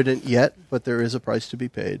so evident yet, but there is a price to be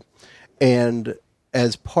paid. And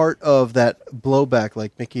as part of that blowback,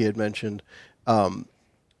 like Mickey had mentioned,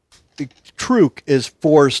 Truk is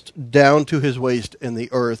forced down to his waist in the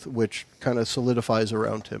earth, which kind of solidifies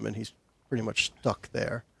around him, and he's pretty much stuck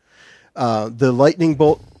there. The lightning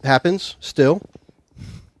bolt happens still,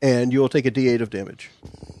 and you will take a D8 of damage.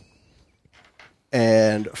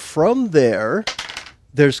 And from there,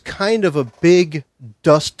 there's kind of a big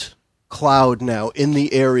dust cloud now in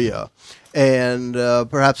the area. And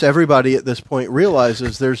perhaps everybody at this point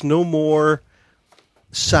realizes there's no more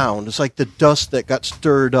sound. It's like the dust that got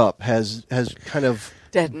stirred up has kind of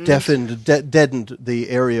deadened the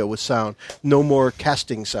area with sound. No more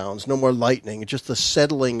casting sounds, no more lightning, just the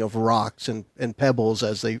settling of rocks and pebbles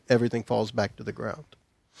as everything falls back to the ground.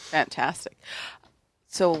 Fantastic.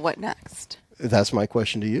 So what next? That's my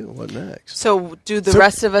question to you. What next? So do the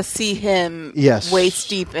rest of us see him Yes. waist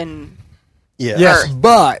deep in Yes, Earth?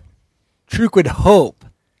 but Truk would hope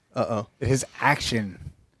Uh-oh. that his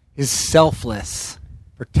action, his selfless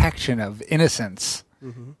protection of innocence,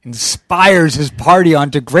 inspires his party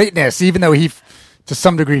onto greatness, even though he, to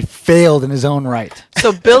some degree, failed in his own right.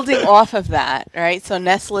 So building off of that, right? So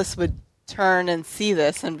Nessalus would turn and see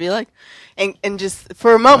this and be like, and just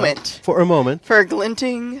for a moment, For a moment. for a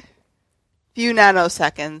glinting few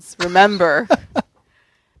nanoseconds, remember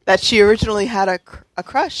that she originally had a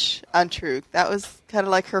crush on Truk. That was kind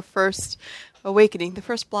of like her first awakening, the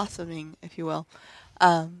first blossoming, if you will.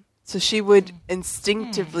 So she would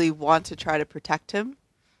instinctively want to try to protect him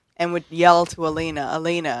and would yell to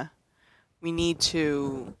Elena, we need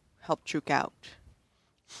to help Truk out.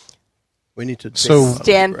 We need to So- dig out of the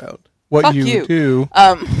Stand- ground. What Fuck you you. do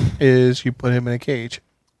is you put him in a cage.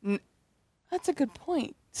 That's a good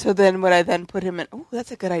point. So then would I then put him in... Oh,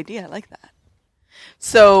 that's a good idea. I like that.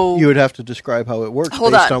 So... You would have to describe how it works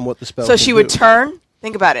Hold based on. on what the spell So can she would do. turn.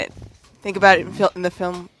 Think about it. Think about it in the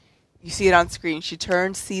film. You see it on screen. She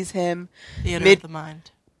turns, sees him. Theater Mid- of the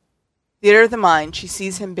mind. Theater of the mind. She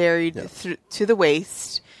sees him buried Yeah. to the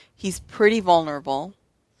waist. He's pretty vulnerable.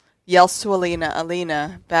 Yells to Elena.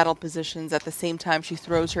 Elena, battle positions. At the same time, she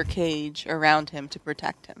throws her cage around him to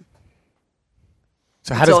protect him.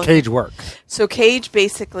 So how does So- Cage work? So Cage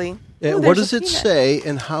basically... Ooh, What there's does a it peanut. say,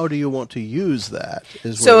 and how do you want to use that?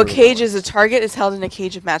 So a cage is a target is held in a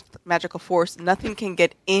cage of magical force. Nothing can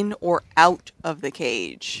get in or out of the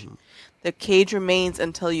cage. The cage remains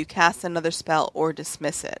until you cast another spell or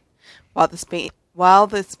dismiss it. While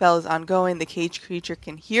the spell is ongoing, the cage creature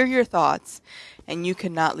can hear your thoughts, and you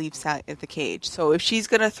cannot leave sight of the cage. So if she's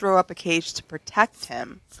going to throw up a cage to protect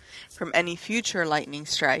him from any future lightning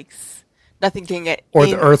strikes, nothing can get Or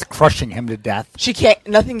in. the Earth crushing him to death? She can't.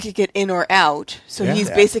 Nothing can get in or out. So Yeah. he's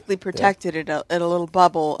Yeah. basically protected in a little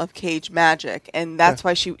bubble of cage magic, and that's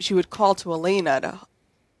why she would call to Elena to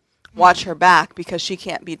watch her back because she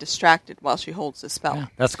can't be distracted while she holds the spell. Yeah,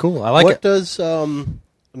 that's cool. I like what it. does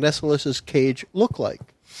Nessalus's cage look like?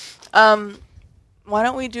 Why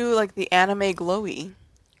don't we do like the anime glowy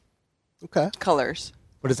Okay. colors?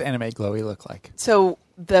 What does anime glowy look like? So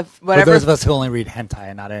the For whatever those of us who only read hentai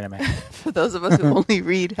and not anime. for those of us who only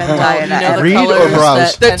read hentai and You know the Read or colors browse?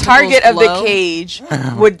 that the tentacles target of the glow? cage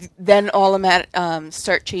would then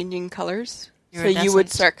start changing colors. So you would Iridescent.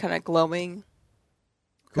 start kind of glowing.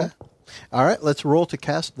 Okay. All right, let's roll to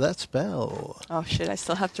cast that spell. Oh shit! I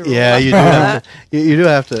still have to roll. Yeah, up you for do that. have to. You do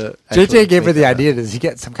have to. actually JJ gave her make the that idea. Does he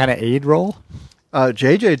get some kind of aid roll? up.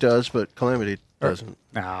 JJ does, but Calamity doesn't.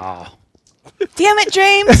 No. Damn it,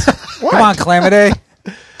 James! Come on, Calamity.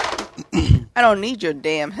 I don't need your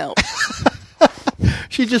damn help.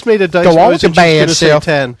 She just made a dice Go on noise with and your she's bad gonna say self.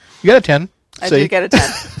 10. You got a 10. I See? did get a 10.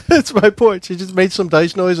 That's my point. She just made some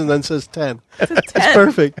dice noise and then says 10. It's a That's 10.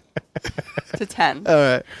 perfect. It's a 10. All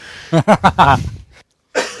right.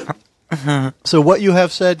 So what you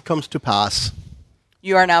have said comes to pass.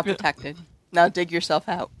 You are now protected. Now dig yourself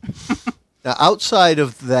out. Now, outside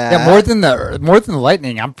of that, Yeah, more than the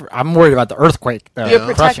lightning. I'm worried about the earthquake. You're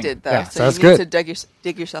crushing. protected, though, Yeah, so that's you need good. to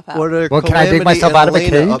dig yourself out. what are Well, can I dig Calamity myself and out of a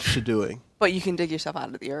Elena cage? up to doing? But you can dig yourself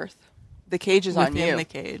out of the earth. The cage is on Within you. the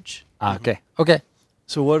cage. Okay.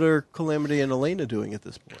 So what are Calamity and Elena doing at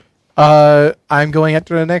this point? I'm going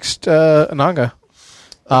after the next Ananga.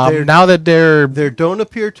 They're- Now that they're There don't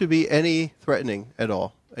appear to be any threatening at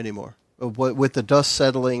all anymore. With the dust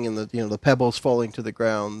settling and the pebbles falling to the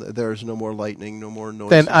ground, there's no more lightning, no more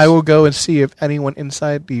noise. then I will go and see if anyone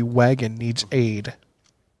inside the wagon needs aid.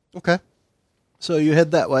 Okay. So you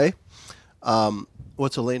head that way.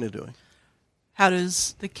 What's Elena doing? How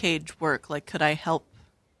does the cage work? Like, could I help?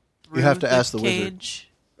 You have through to ask the wizard. cage?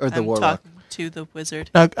 Or the I'm warlock. talking to the wizard.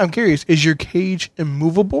 Now, I'm curious, is your cage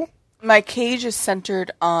immovable? My cage is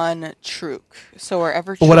centered on Truk. So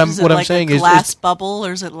wherever But what Truk I'm- Is it what I'm like saying a is- glass bubble,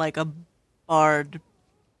 or is it like a barred?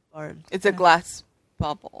 it's a glass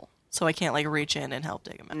bubble. So I can't like reach in and help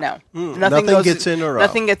dig him out. No. nothing goes- gets in or out.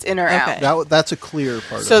 Nothing gets in or Okay. out. That's a clear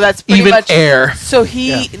part So of it. that's pretty Even much air. So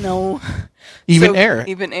no. Even So- air.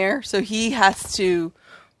 Even air. So he has to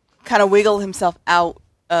kind of wiggle himself out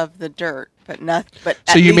of the dirt, but not. But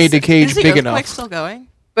So at you made least- the cage Is the big earthquake enough. still going?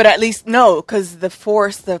 But at least no, because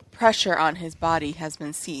the pressure on his body has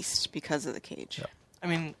been ceased because of the cage. I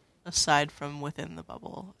mean, aside from within the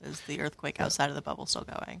bubble, is the earthquake outside of the bubble still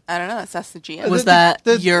going? I don't know. That's the GM. Was that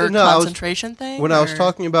the- your no, I was- concentration thing? When I was or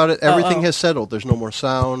talking about it, everything oh. has settled. There's no more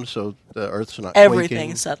sound, so the earth's not everything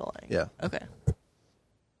quaking. settling. Yeah. Okay.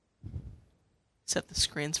 Except the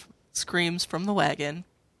screams from the wagon.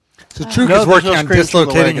 So Truk No, is there's working no on screams from the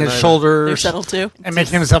dislocating wagon his either. They're shoulders settled too. and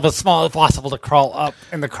making himself as small as possible to crawl up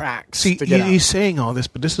in the cracks. See, to get he's out. saying all this,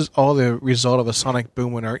 but this is all the result of a sonic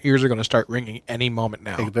boom when our ears are going to start ringing any moment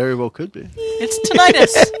now. It very well could be. It's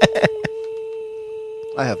tinnitus.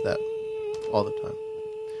 I have that all the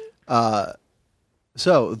time.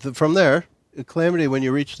 So from there, Calamity, when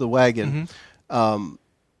you reach the wagon,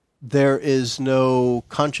 there is no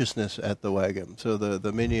consciousness at the wagon. So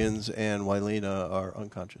the minions and Wylena are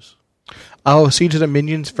unconscious. I'll see to the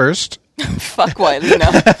minions first. Fuck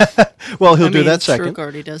Wylena. Well, he'll I do mean, that second. Truk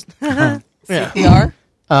already does. Yeah. CPR.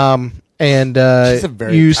 And She's a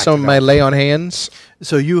very use some of active my elf. lay on hands.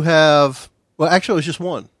 So you have, well, actually, it was just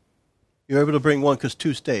one. You're able to bring one because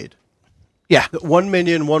two stayed. Yeah. One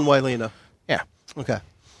minion, one Wylena. Yeah. Okay.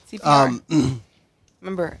 CPR.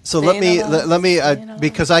 Remember. So let me staying alive, let me staying alive.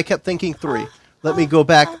 because I kept thinking three. Let me go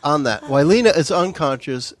back on that. Wylena is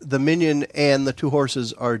unconscious. The minion and the two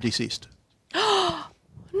horses are deceased.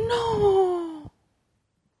 No.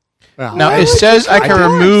 Well, Now, I, it says I can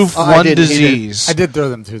remove Oh, I one didn't. He didn't. disease. I did throw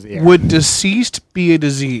them through the air. Would deceased be a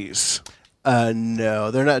disease? No,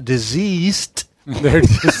 they're not diseased. They're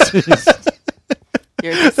deceased.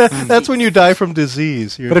 You're just- That's when you die from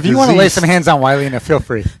disease. You're But if you want to lay diseased. some hands on Wylena, feel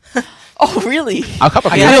free. oh, really? I'll cup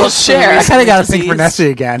of Yeah, will it's share. I kind of got to think disease. for Nessie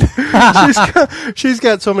again. she's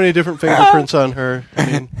got so many different fingerprints on her. I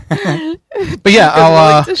mean, But yeah, I'd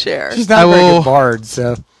I'll. like to share. She's not I a very will- good bard,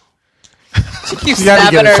 so She keeps you gotta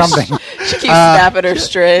snapping give her her. something. She keeps snapping her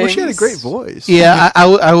strings. well, she had a great voice. Yeah, I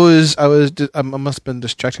must have been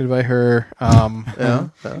distracted by her. Yeah.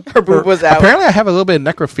 Her boob was out. Apparently, I have a little bit of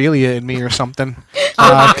necrophilia in me or something.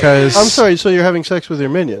 Because I'm sorry. So you're having sex with your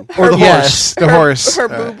minion or the horse? yes, the horse. Her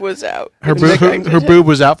boob was out. Her boob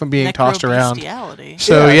was out from being tossed around. Necrobestiality.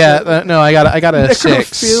 So no, I got a 6.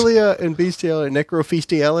 Necrophilia and bestiality,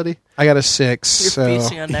 necrophistiality. I got a 6. You're So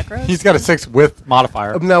feasting on necros? He's got a 6 with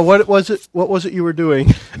modifier. Now, what was it? What was it you were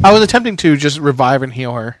doing? I was attempting to just revive and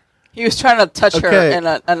heal her He was trying to touch her Okay. in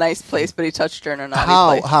a nice place, but he touched her in a naughty How?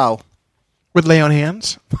 place. How? with lay on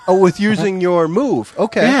hands. Oh, with using your move.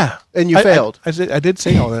 Okay. Yeah, And you I failed. I did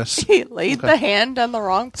say all this. He laid the hand on the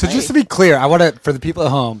wrong So place. just to be clear, I want to, for the people at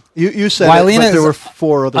home, You said Wylena it, but there is were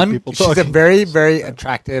 4 other people she's a talking. very, very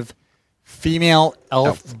attractive female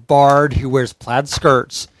elf bard who wears plaid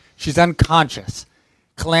skirts. She's unconscious.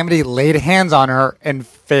 Calamity laid hands on her and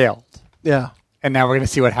failed. Yeah. And now we're going to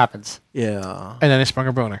see what happens. Yeah. And then I sprung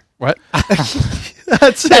a boner. What?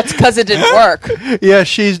 That's it. That's because it didn't work. Yeah,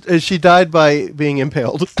 she died by being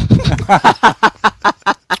impaled.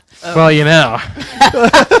 Well, you know.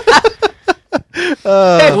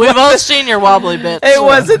 We've all seen your wobbly bits. It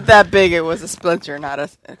wasn't that big. It was a splinter, not a.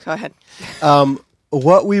 Go ahead.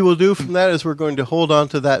 What we will do from that is we're going to hold on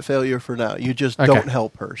to that failure for now. You just Okay. don't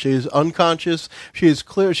help her. She's unconscious. She is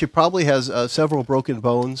clear. She probably has several broken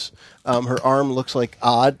bones. Her arm looks like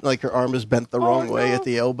her arm is bent the wrong way at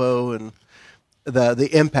the elbow, and the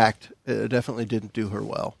impact definitely didn't do her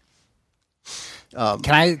well.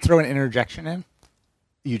 Can I throw an interjection in?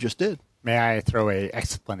 You just did. May I throw a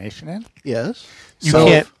explanation in? Yes. You So-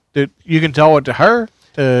 can't You can tell it to her.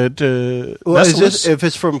 To Well, is Nessalus. this, if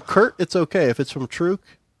it's from Kurt, it's okay. If it's from Truk,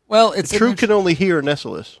 Well, it's Truk can only hear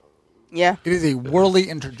Nessalus. Yeah. It is a whirly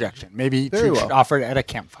interjection. Maybe Very Truk well. should offer it at a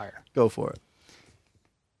campfire. Go for it.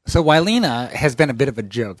 So Wylena has been a bit of a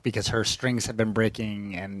joke because her strings have been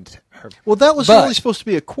breaking and her Well, that was But- only supposed to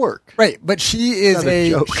be a quirk. right, but she is Not a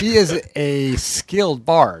joke. she is a skilled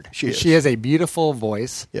bard. She is. She has a beautiful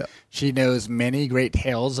voice. Yeah. She knows many great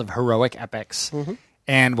tales of heroic epics. Mm-hmm.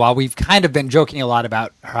 And while we've kind of been joking a lot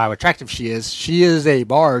about how attractive she is a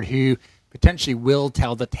bard who potentially will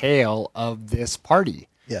tell the tale of this party.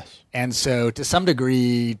 Yes. And so, to some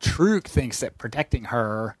degree, Truk thinks that protecting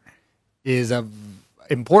her is of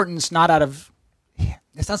importance, not out of.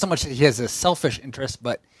 It's not so much that he has a selfish interest,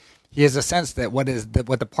 but he has a sense that what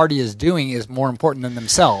the party is doing is more important than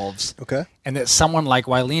themselves. Okay. And that someone like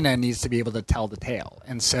Wylena needs to be able to tell the tale.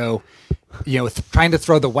 And so, trying to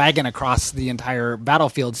throw the wagon across the entire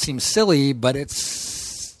battlefield seems silly, but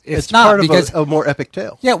it's not part because of a more epic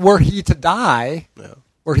tale. yeah, were he to die. Yeah.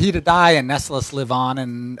 Were he to die and Nessalus live on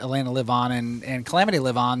and Elena live on and Calamity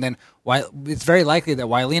live on, then it's very likely that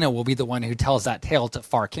Wylena will be the one who tells that tale to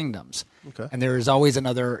far kingdoms. Okay. And there is always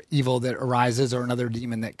another evil that arises or another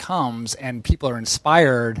demon that comes, and people are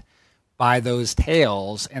inspired by those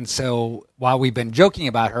tales. And so while we've been joking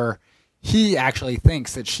about her, he actually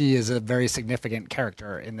thinks that she is a very significant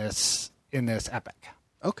character in this epic.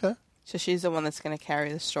 Okay. So she's the one that's going to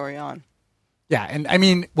carry the story on. Yeah, and I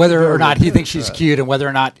mean, whether or not he thinks she's cute and whether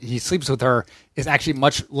or not he sleeps with her is actually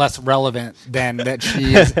much less relevant than that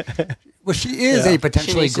she is. Well, she is Yeah. a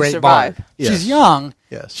potentially needs to great survive. bard. Yes. She's young.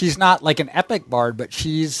 Yes. She's not like an epic bard, but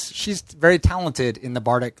she's very talented in the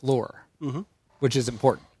bardic lore, which is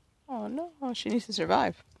important. Oh, no. She needs to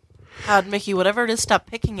survive. God, Mickey, whatever it is, stop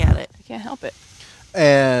picking at it. I can't help it.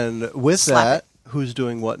 And with Slap that, who's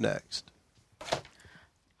doing what next?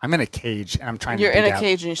 I'm in a cage and I'm trying You're to in dig a out.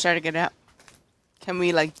 cage and you start to get out. Can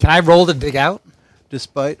we, like... Can I roll to dig out?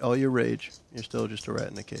 Despite all your rage, you're still just a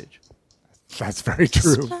rat in a cage. That's very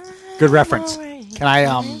true. Good reference. Can I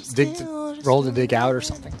roll to dig out or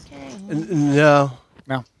something? No.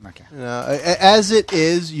 No. Okay. No. As it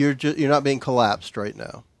is, you're not being collapsed right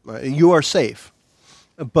now. Right? You are safe.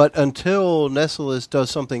 But until Nessalus does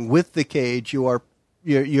something with the cage, you're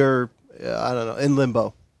I don't know, in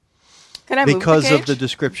limbo. Can I move Because the of the cage?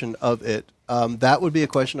 description of it. That would be a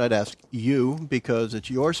question I'd ask you, because it's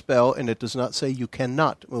your spell, and it does not say you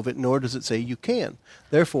cannot move it, nor does it say you can.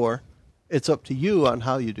 Therefore, it's up to you on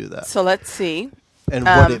how you do that So let's see. and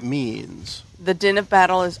what it means. The din of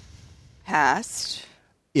battle is past.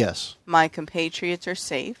 Yes, My compatriots are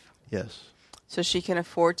safe. yes. So she can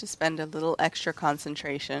afford to spend a little extra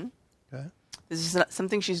concentration. Okay. This is not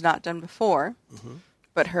something she's not done before. Mm-hmm.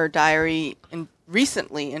 But her diary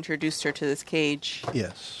recently introduced her to this cage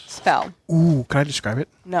Yes. spell. Ooh, can I describe it?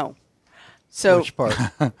 No. So Which part?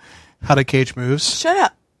 How the cage moves. shut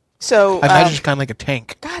up. So I imagine it's kind of like a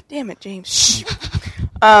tank. God damn it, James. Shh.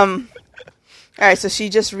 All right, so she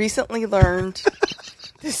just recently learned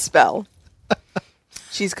this spell.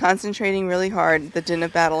 She's concentrating really hard. The din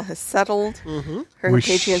of battle has settled. Mm-hmm. Her Whoosh.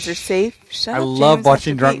 compatriots are safe. Shut I up, love James.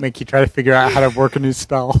 watching I Drunk have to Mickey try to figure out how to work a new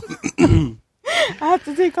spell. I have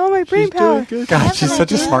to take all my brain power. God, she's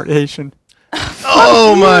such a smart Haitian.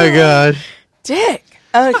 Oh my God! Dick.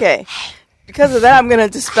 Okay. Because of that, I'm going to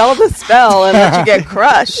dispel the spell and let you get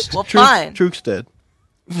crushed. Well, fine. Truk's dead.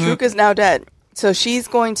 Truk is now dead. So she's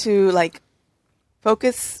going to,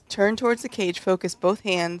 focus, turn towards the cage, focus both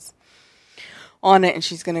hands on it, and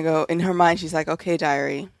she's going to go, in her mind, she's like, okay,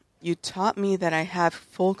 diary, you taught me that I have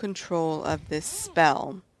full control of this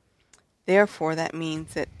spell. Therefore, that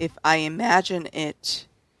means that if I imagine it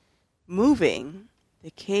moving,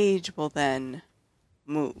 the cage will then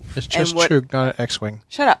move. It's And just true, not an X-wing.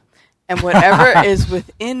 Shut up. And whatever is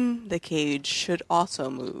within the cage should also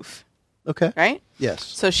move. Okay. Right? Yes.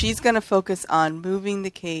 So she's going to focus on moving the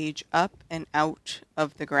cage up and out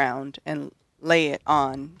of the ground and lay it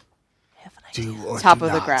on I have an idea. Do or top do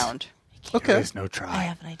of the not. ground. Okay. There is no I try.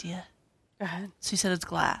 have an idea. Go ahead. So you said it's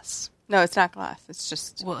glass. No, it's not glass. It's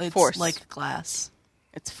just Well, it's force. like glass.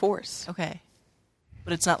 It's force. Okay.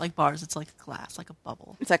 But it's not like bars. It's like glass, like a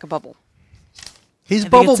bubble. It's like a bubble. He's I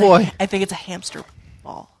think Bubble it's Boy. I think it's a hamster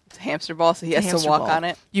ball. It's a hamster ball, so he It's a has to hamster walk ball. on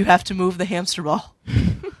it. You have to move the hamster ball.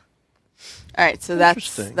 All right, so that's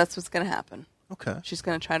Interesting. what's going to happen. Okay. She's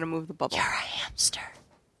going to try to move the bubble. You're a hamster.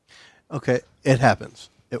 Okay. It happens.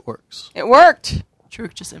 It works. It worked.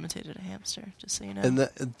 Truk just imitated a hamster, just so you know. And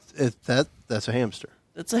that's a hamster.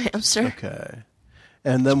 It's a hamster. Okay.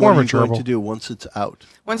 And then It's more what are of you a going gerbil. to do once it's out?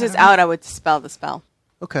 Once it's out, I would dispel the spell.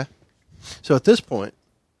 Okay. So at this point,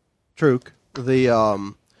 Truk, the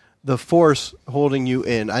the force holding you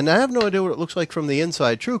in. And I have no idea what it looks like from the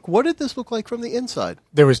inside. Truk, what did this look like from the inside?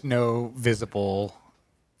 There was no visible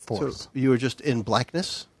force. So you were just in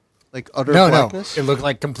blackness? Like utter No. blackness? It looked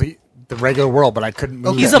like the regular world, but I couldn't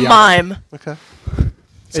move. He's a beyond it. mime. Okay.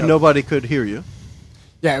 So- And nobody could hear you.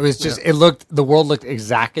 Yeah, it was just, the world looked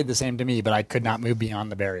exactly the same to me, but I could not move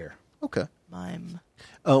beyond the barrier. Okay. Mime.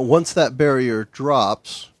 Once that barrier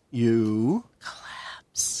drops, you...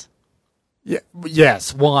 Collapse. Yeah,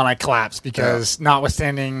 yes, one, I collapsed because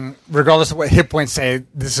notwithstanding, regardless of what hit points say,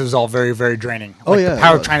 this was all very, very draining. Oh, yeah, The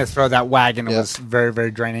power it of was. trying to throw that wagon Yeah. was very,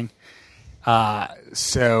 very draining.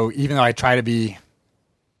 So even though I try to be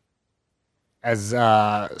as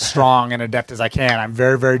strong and adept as I can, I'm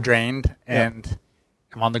very, very drained, and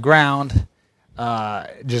I'm on the ground,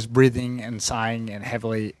 just breathing and sighing and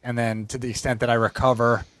heavily. And then to the extent that I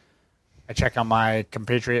recover, I check on my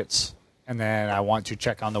compatriots, and then I want to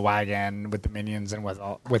check on the wagon with the minions and with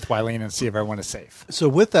Wylene and see if everyone is safe. So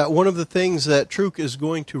with that, one of the things that Truk is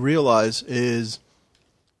going to realize is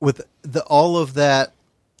with all of that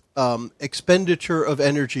expenditure of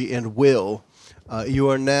energy and will, you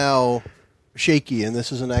are now shaky, and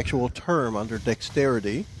this is an actual term under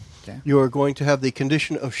dexterity. Okay. You are going to have the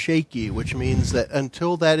condition of shaky, which means that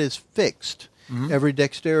until that is fixed, every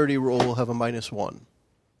dexterity roll will have a -1.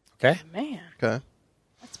 Okay, Man, Okay.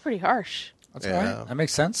 that's pretty harsh. that's Yeah. all right. That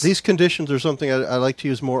makes sense. These conditions are something I like to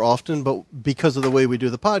use more often, but because of the way we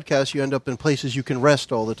do the podcast, you end up in places you can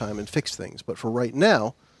rest all the time and fix things. But for right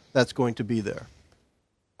now, that's going to be there.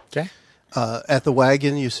 Okay. At the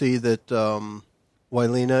wagon, you see that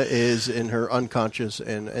Wylena is in her unconscious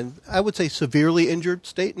and I would say severely injured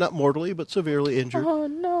state, not mortally, but severely injured. Oh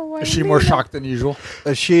no! Is she more shocked than usual?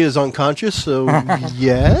 She is unconscious, so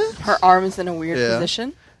yeah, Her arm is in a weird Yeah.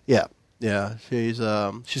 position. yeah. She's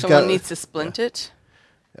Someone got. needs to splint it.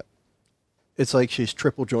 It's like she's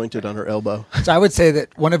triple jointed on her elbow. So I would say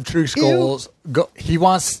that one of Truk's goals, he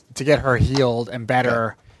wants to get her healed and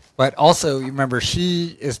better, but also you remember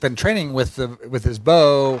she has been training with his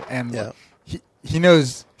bow, and Yeah. he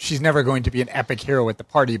knows she's never going to be an epic hero with the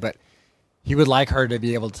party, but he would like her to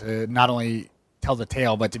be able to not only tell the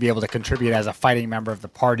tale, but to be able to contribute as a fighting member of the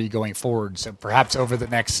party going forward. So perhaps over the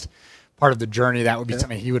next part of the journey, that would be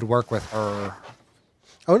something he would work with her.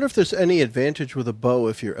 I wonder if there's any advantage with a bow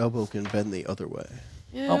if your elbow can bend the other way.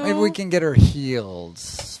 Oh, maybe we can get her healed.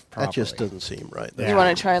 That just properly. doesn't seem right. Yeah. You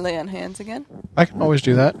want to try lay on hands again? I can always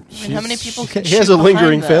do that. I mean, how many people can He has shoot a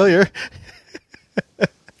lingering behind them? failure.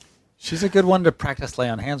 She's a good one to practice lay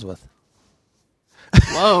on hands with.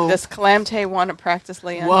 Whoa. Does Calamte want to practice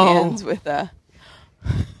lay on Whoa. hands with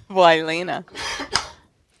Wylena?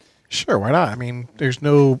 Sure, why not? I mean, is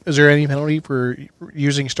there any penalty for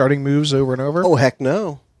using starting moves over and over? Oh, heck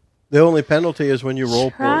no. The only penalty is when you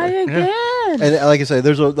roll poorly. again. And like I say,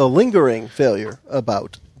 there's a lingering failure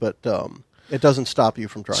about, but it doesn't stop you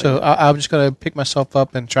from trying. So I'm just going to pick myself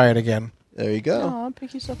up and try it again. There you go. Aw,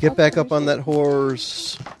 pick yourself Get back up up on that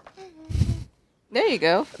horse. There you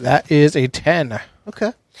go. That is a 10.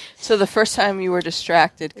 Okay. So the first time you were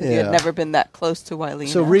distracted because you Yeah. had never been that close to Wylena.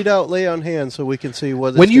 So read out lay on hands so we can see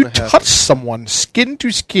what When you gonna happen. touch someone skin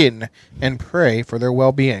to skin and pray for their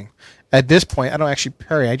well-being. At this point, I don't actually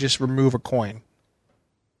pray. I just remove a coin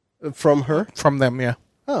From her. from them, yeah.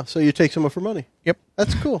 Oh, so you take some of her money. Yep.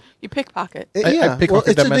 That's cool. You pickpocket. Yeah. I pickpocket Well,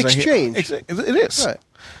 it's them an as I heal. exchange. It is.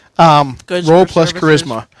 Right. Goods Roll for plus services.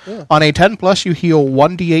 charisma. Yeah. On a 10 plus, you heal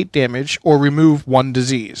 1d8 damage or remove 1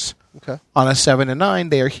 disease. Okay. On a 7 and 9,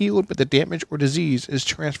 they are healed, but the damage or disease is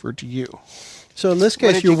transferred to you. So in this What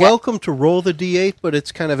case, did you you're get? welcome to roll the d8, but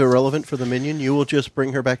it's kind of irrelevant for the minion. You will just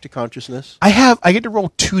bring her back to consciousness. I get to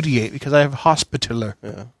roll 2d8 because I have Hospitaller.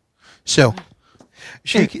 Yeah. So,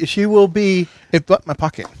 She will be, it left my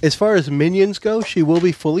pocket. as far as minions go, she will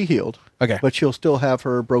be fully healed. Okay. But she'll still have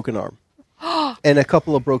her broken arm and a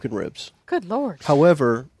couple of broken ribs. Good Lord.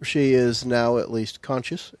 However, she is now at least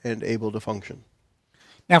conscious and able to function.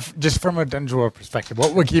 Now, just from a Dungeon World perspective,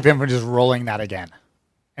 what would keep him from just rolling that again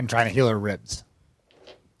and trying to heal her ribs?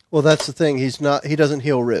 Well, that's the thing. He doesn't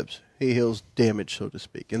heal ribs. He heals damage, so to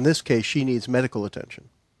speak. In this case, she needs medical attention.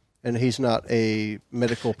 And he's not a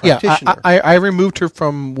medical Yeah, practitioner. I removed her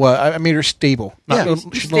from what? I made her stable. Yeah. she's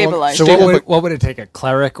no longer- Stabilized. So stable, what would it take? A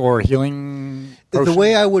cleric or healing The potion?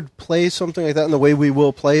 way I would play something like that, and the way we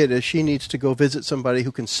will play it, is she needs to go visit somebody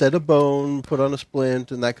who can set a bone, put on a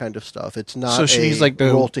splint, and that kind of stuff. It's not so she a needs like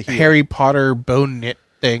roll the to heal. Harry Potter bone knit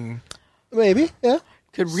thing. Maybe, yeah.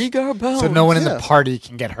 Could regar bones. So no one in Yeah. the party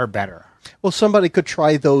can get her better. Well, somebody could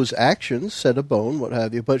try those actions, set a bone, what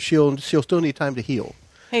have you, but she'll still need time to heal.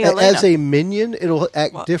 Hey, As Elena. a minion, it'll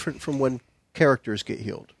act What? different from when characters get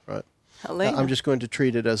healed, right? Elena. I'm just going to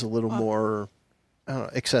treat it as a little more, I don't know,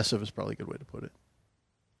 excessive is probably a good way to put it.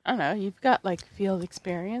 I don't know. You've got like field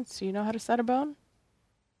experience. Do you know how to set a bone?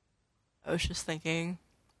 I was just thinking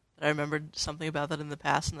that I remembered something about that in the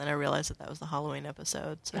past, and then I realized that was the Halloween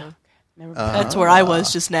episode. So Never. that's where I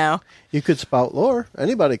was just now. You could spout lore.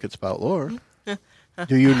 Anybody could spout lore.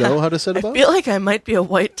 Do you know how to set a I bone? feel like I might be a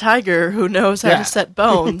white tiger who knows how Yeah. to set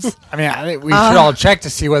bones. I mean, I think we should all check to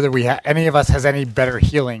see whether any of us has any better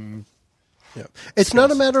healing. Yeah. It's not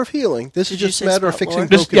a matter of healing. This is Did you just say a matter of spout fixing lore?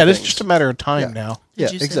 broken This is things. just a matter of time Yeah. now. Yeah,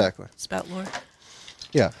 Did you say exactly. Spout lore.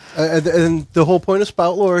 Yeah, and the whole point of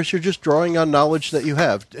spout lore is you're just drawing on knowledge that you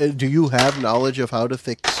have. Do you have knowledge of how to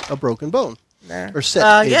fix a broken bone or set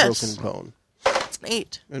a yes. broken bone? It's an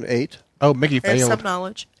 8. An 8. Oh, Mickey There's failed. some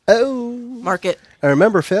knowledge. Oh. Mark it. And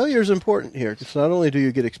remember, failure is important here because not only do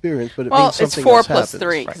you get experience, but it Well, means it's something 4 else plus happens.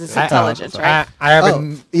 3 because it's I- intelligence, right? I have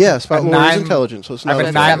Oh, yeah, spout a lore is 9 intelligence, so it's I not have a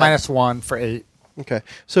a 9 fail. minus 1 for 8. Okay,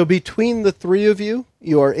 so between the three of you,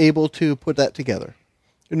 you are able to put that together.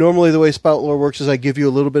 Normally, the way spout lore works is I give you a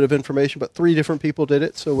little bit of information, but 3 different people did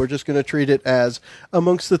it, so we're just going to treat it as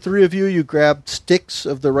amongst the 3 of you, you grab sticks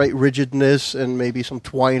of the right rigidness and maybe some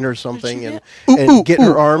twine or something, and get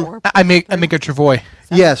her arm. I make a Travois.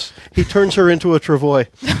 Yes, he turns her into a travois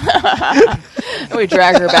And we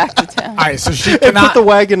drag her back to town. All right, so she and put cannot. the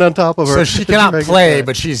wagon on top of her. So she cannot Drag her play, back.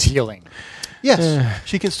 but she's healing. yes,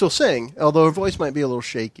 she can still sing, although her voice might be a little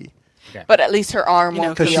shaky But at least her arm You know,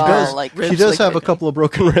 won't because be she all does. like. She ribs does have a liquid. couple of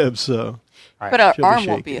broken ribs, so. But her She'll be arm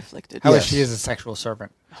won't shaky. be afflicted. How Yes. is she is a sexual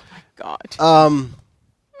servant? God.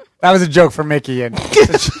 That was a joke for Mickey, and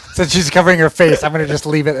since she's covering her face, I'm going to just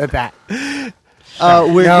leave it at that.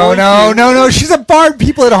 We're No, going no, to- no, no. She's a bard.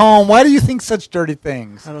 People at home, why do you think such dirty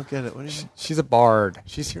things? I don't get it. What do you mean? She's a bard.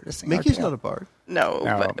 She's here to sing. Mickey's our not tale. a bard. No,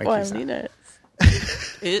 No, but Mickey's well, I not. mean it.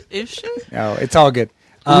 Is she? No, it's all good.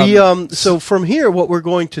 So from here, what we're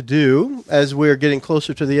going to do, as we're getting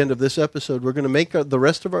closer to the end of this episode, we're going to make the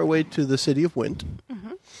rest of our way to the city of Wint,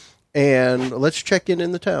 and let's check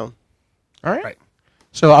in the town. All right. Right.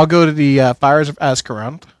 So I'll go to the Fires of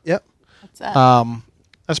Azkarond. Yep. What's that?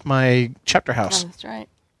 That's my chapter Oh, house. that's right.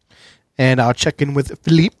 And I'll check in with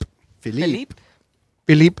Philippe Philippe.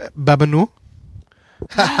 Babineau.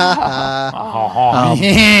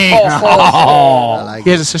 I like He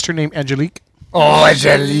has a sister named Angelique. Oh,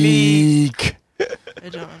 Angelique. I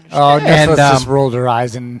don't understand. Oh, And, Nicholas just rolled her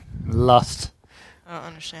eyes in lust. I don't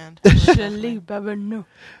understand. Jolie Babineau.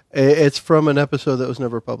 It's from an episode that was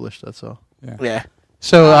never published. That's all. Yeah.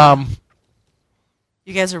 So,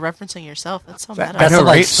 You guys are referencing yourself. That's so meta. That's know, a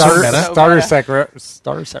like right? starter, So meta.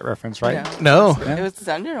 starter set reference, right? Yeah. no. Yeah. It was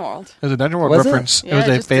Dungeon World. It was a Dungeon World Was it? reference. It, Yeah, was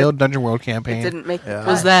it a just failed Dungeon World It campaign. didn't make. Yeah.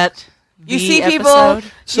 Was that You the see people.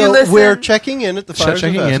 episode? So You listen. we're checking in at the Fires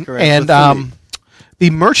Checking of in. Azkaban And with Philippe. the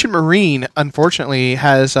Merchant Marine, unfortunately,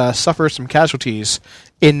 has suffered some casualties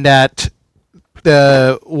in that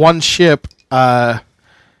the one ship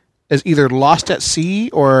is either lost at sea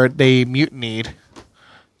or they mutinied.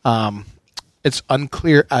 It's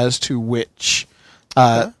unclear as to which.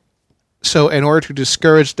 So in order to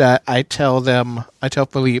discourage that, I tell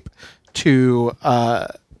Philippe to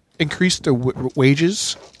increase the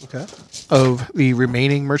wages Okay. of the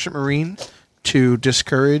remaining Merchant Marine to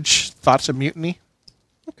discourage thoughts of mutiny.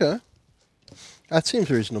 Okay. That seems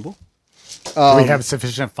reasonable. Do we have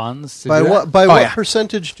sufficient funds to By do that? what yeah.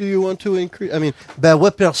 percentage do you want to increase? I mean, by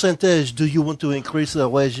what percentage do you want to increase the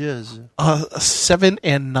wages? 7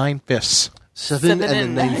 9/5. 7 7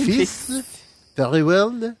 and 9/5. Very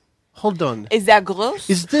well. Hold on. Is that gross?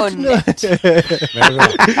 Is or that net?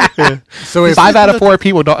 So if 5 out of 4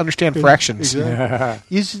 people don't understand fractions.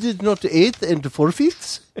 Is it not 8 and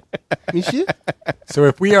 4/5, monsieur? So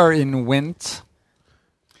if we are in Wint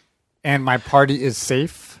and my party is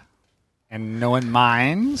safe and no one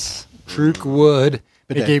minds, Truk would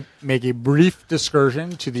make a brief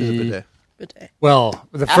excursion to the bidet? well,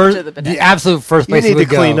 the After first the bidet. the absolute first You place need he to would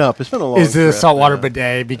go clean up. It's been a long is the trip, saltwater yeah.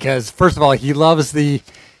 bidet because first of all he loves the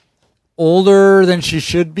older than she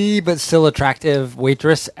should be but still attractive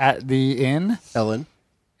waitress at the inn, Ellen.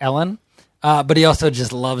 but he also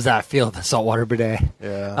just loves that feel of the saltwater bidet.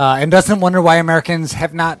 Yeah. And doesn't wonder why Americans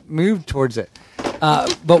have not moved towards it.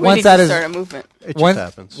 But We once need that to is start a movement. It just once,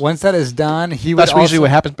 happens. once that is done, he would That's usually also what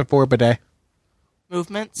happens before bidet.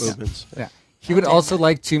 Movements? Movements. yeah. He would also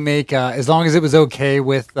like to make, as long as it was okay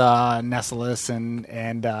with Nessalus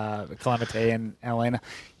and Calamite and Elena,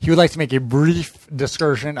 he would like to make a brief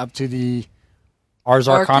excursion up to the Ars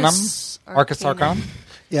Arcanum. Arcus Arcanum.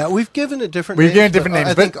 Yeah, we've given it different We've names. given it different but names,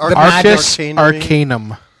 I think but the Arcus Arcanum-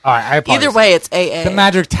 Arcanum. All right, I apologize. Either way, it's AA. the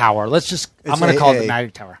Magic Tower. I'm It's going to call it AA. the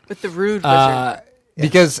Magic Tower. with the rude wizard.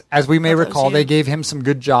 Because, as we may That was recall, you. they gave him some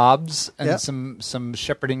good jobs and Yep. some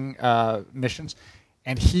shepherding missions,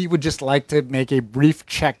 and he would just like to make a brief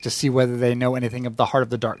check to see whether they know anything of the Heart of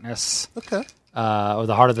the Darkness Okay. or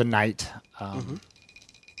the Heart of the Night.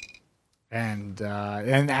 And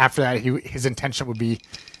after that, his intention would be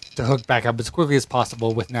to hook back up as quickly as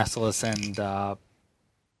possible with Nessalus and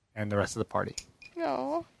the rest of the party.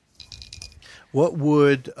 No. What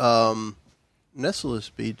would Nessalus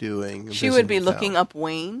be doing? She would be visiting looking town? up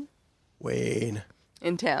Wayne Wayne.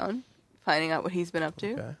 in town, finding out what he's been up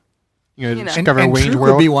to. Okay. You know, know. discover and Wayne's Truth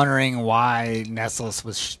World. would be wondering why Nessalus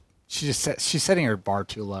was. She's setting her bar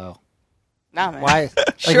too low. Nah, man. Why?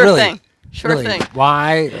 Like, Sure really, thing. Sure really, thing.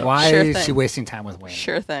 Why Sure is thing. she wasting time with Wayne?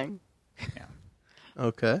 Sure thing.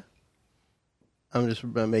 Okay. I'm just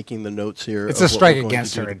making the notes here. It's of a what strike we're going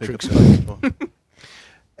against to do her to in pick up Truth's some people.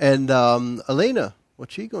 And Elena,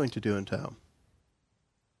 what's she going to do in town?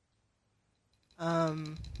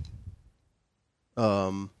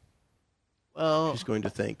 Well, She's going to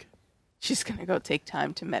think. She's gonna go take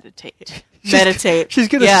time to meditate. meditate. She's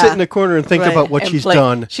going to Yeah. sit in a corner and think Right. about what And she's play-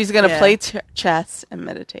 done. She's gonna Yeah. play chess and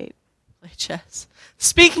meditate. Play chess.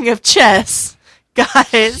 Speaking of chess,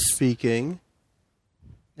 guys, Speaking.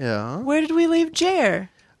 Yeah. where did we leave Jer?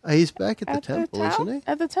 He's back at the temple, isn't he?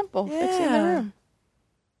 At the temple, fixing the Yeah. room.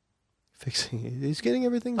 Fixing. He's getting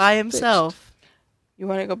everything By fixed. himself. You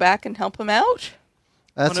want to go back and help him out?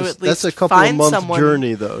 That's Want to a, at that's a least couple of find months someone-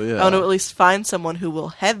 journey, though. Yeah. I want to at least find someone who will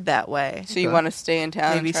head that way. So you Okay. want to stay in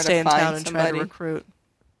town Maybe and try stay to in find town and try somebody to recruit.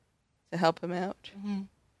 to help him out? Mhm.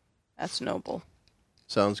 That's noble.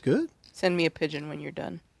 Sounds good. Send me a pigeon when you're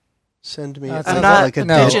done. Send me I'm not like a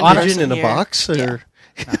no, pigeon honest- in a here. box. Or,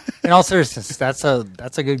 In all seriousness, that's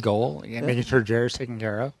a good goal. Yeah, making sure Jared's taken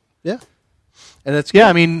care of. yeah. And it's Yeah, good.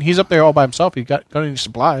 I mean, he's up there all by himself. He got any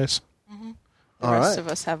supplies. The All rest right. of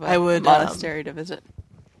us have a I would, monastery to visit.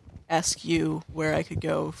 Ask you where I could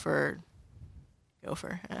go for.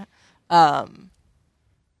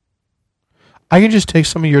 I can just take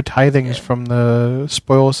some of your tithings from the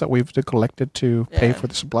spoils that we've collected to pay Yeah. for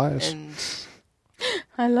the supplies. And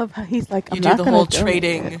I love how he's like, you I'm do not the gonna whole donate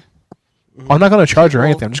trading. it. I'm not going to charge her Well,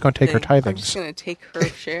 anything. I'm just going to take her thing. I'm just tithings. gonna take her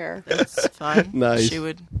share. That's fine. Nice. She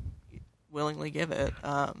would willingly give it.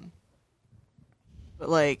 But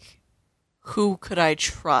like, who could I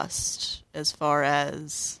trust as far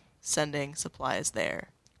as sending supplies there?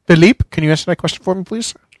 Philippe, can you answer that question for me,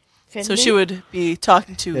 please? So she would be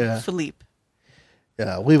talking to Yeah. Philippe.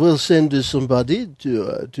 Yeah, we will send somebody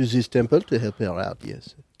to this temple to help her out.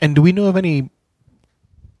 Yes. And do we know of any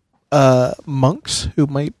monks who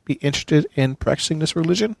might be interested in practicing this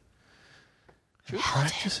religion?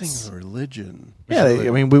 Practicing religion. Yeah, I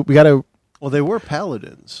mean, we got to Well, they were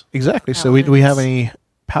paladins. exactly. So do we have any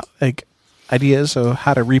ideas of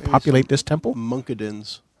how to repopulate this temple?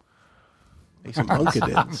 Monkadins. Make some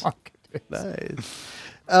monkadins. Nice.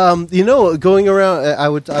 Going around, I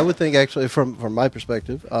would think actually from my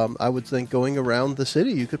perspective, I would think going around the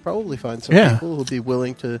city, you could probably find some Yeah. people who'd be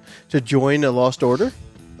willing to join a Lost Order.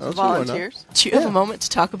 I don't see why not. Volunteers. Do you have a moment to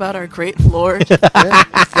talk about our great lord, Yeah,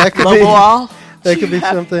 that could be, Loboal? that could be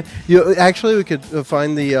something. We could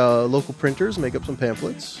find the local printers, make up some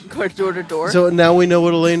pamphlets. Go door to door. So now we know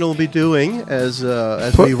what Elaine will be doing as we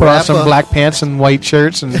Put on wrap some up, black pants and white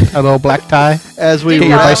shirts and a little black tie. as we Get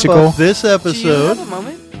your wrap bicycle. up this Do you episode. have a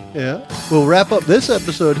moment? Yeah, we'll wrap up this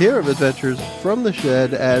episode here of Adventures from the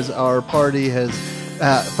Shed as our party has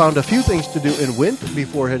found a few things to do in Wint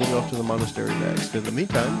before heading off to the monastery next. In the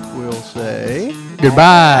meantime, we'll say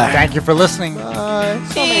Goodbye. Thank you for listening. bye.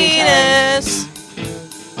 Penis.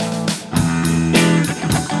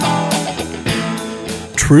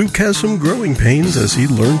 Truk has some growing pains as he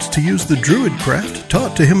learns to use the druid craft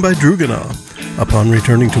taught to him by Druganah. Upon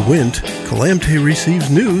returning to Wint, Calamte receives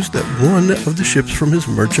news that one of the ships from his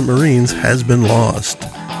merchant marines has been lost.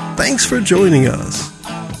 Thanks for joining us.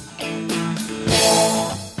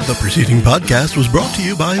 The preceding podcast was brought to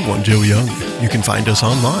you by One Joe Young. You can find us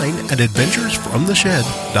online at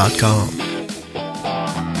adventuresfromtheshed.com.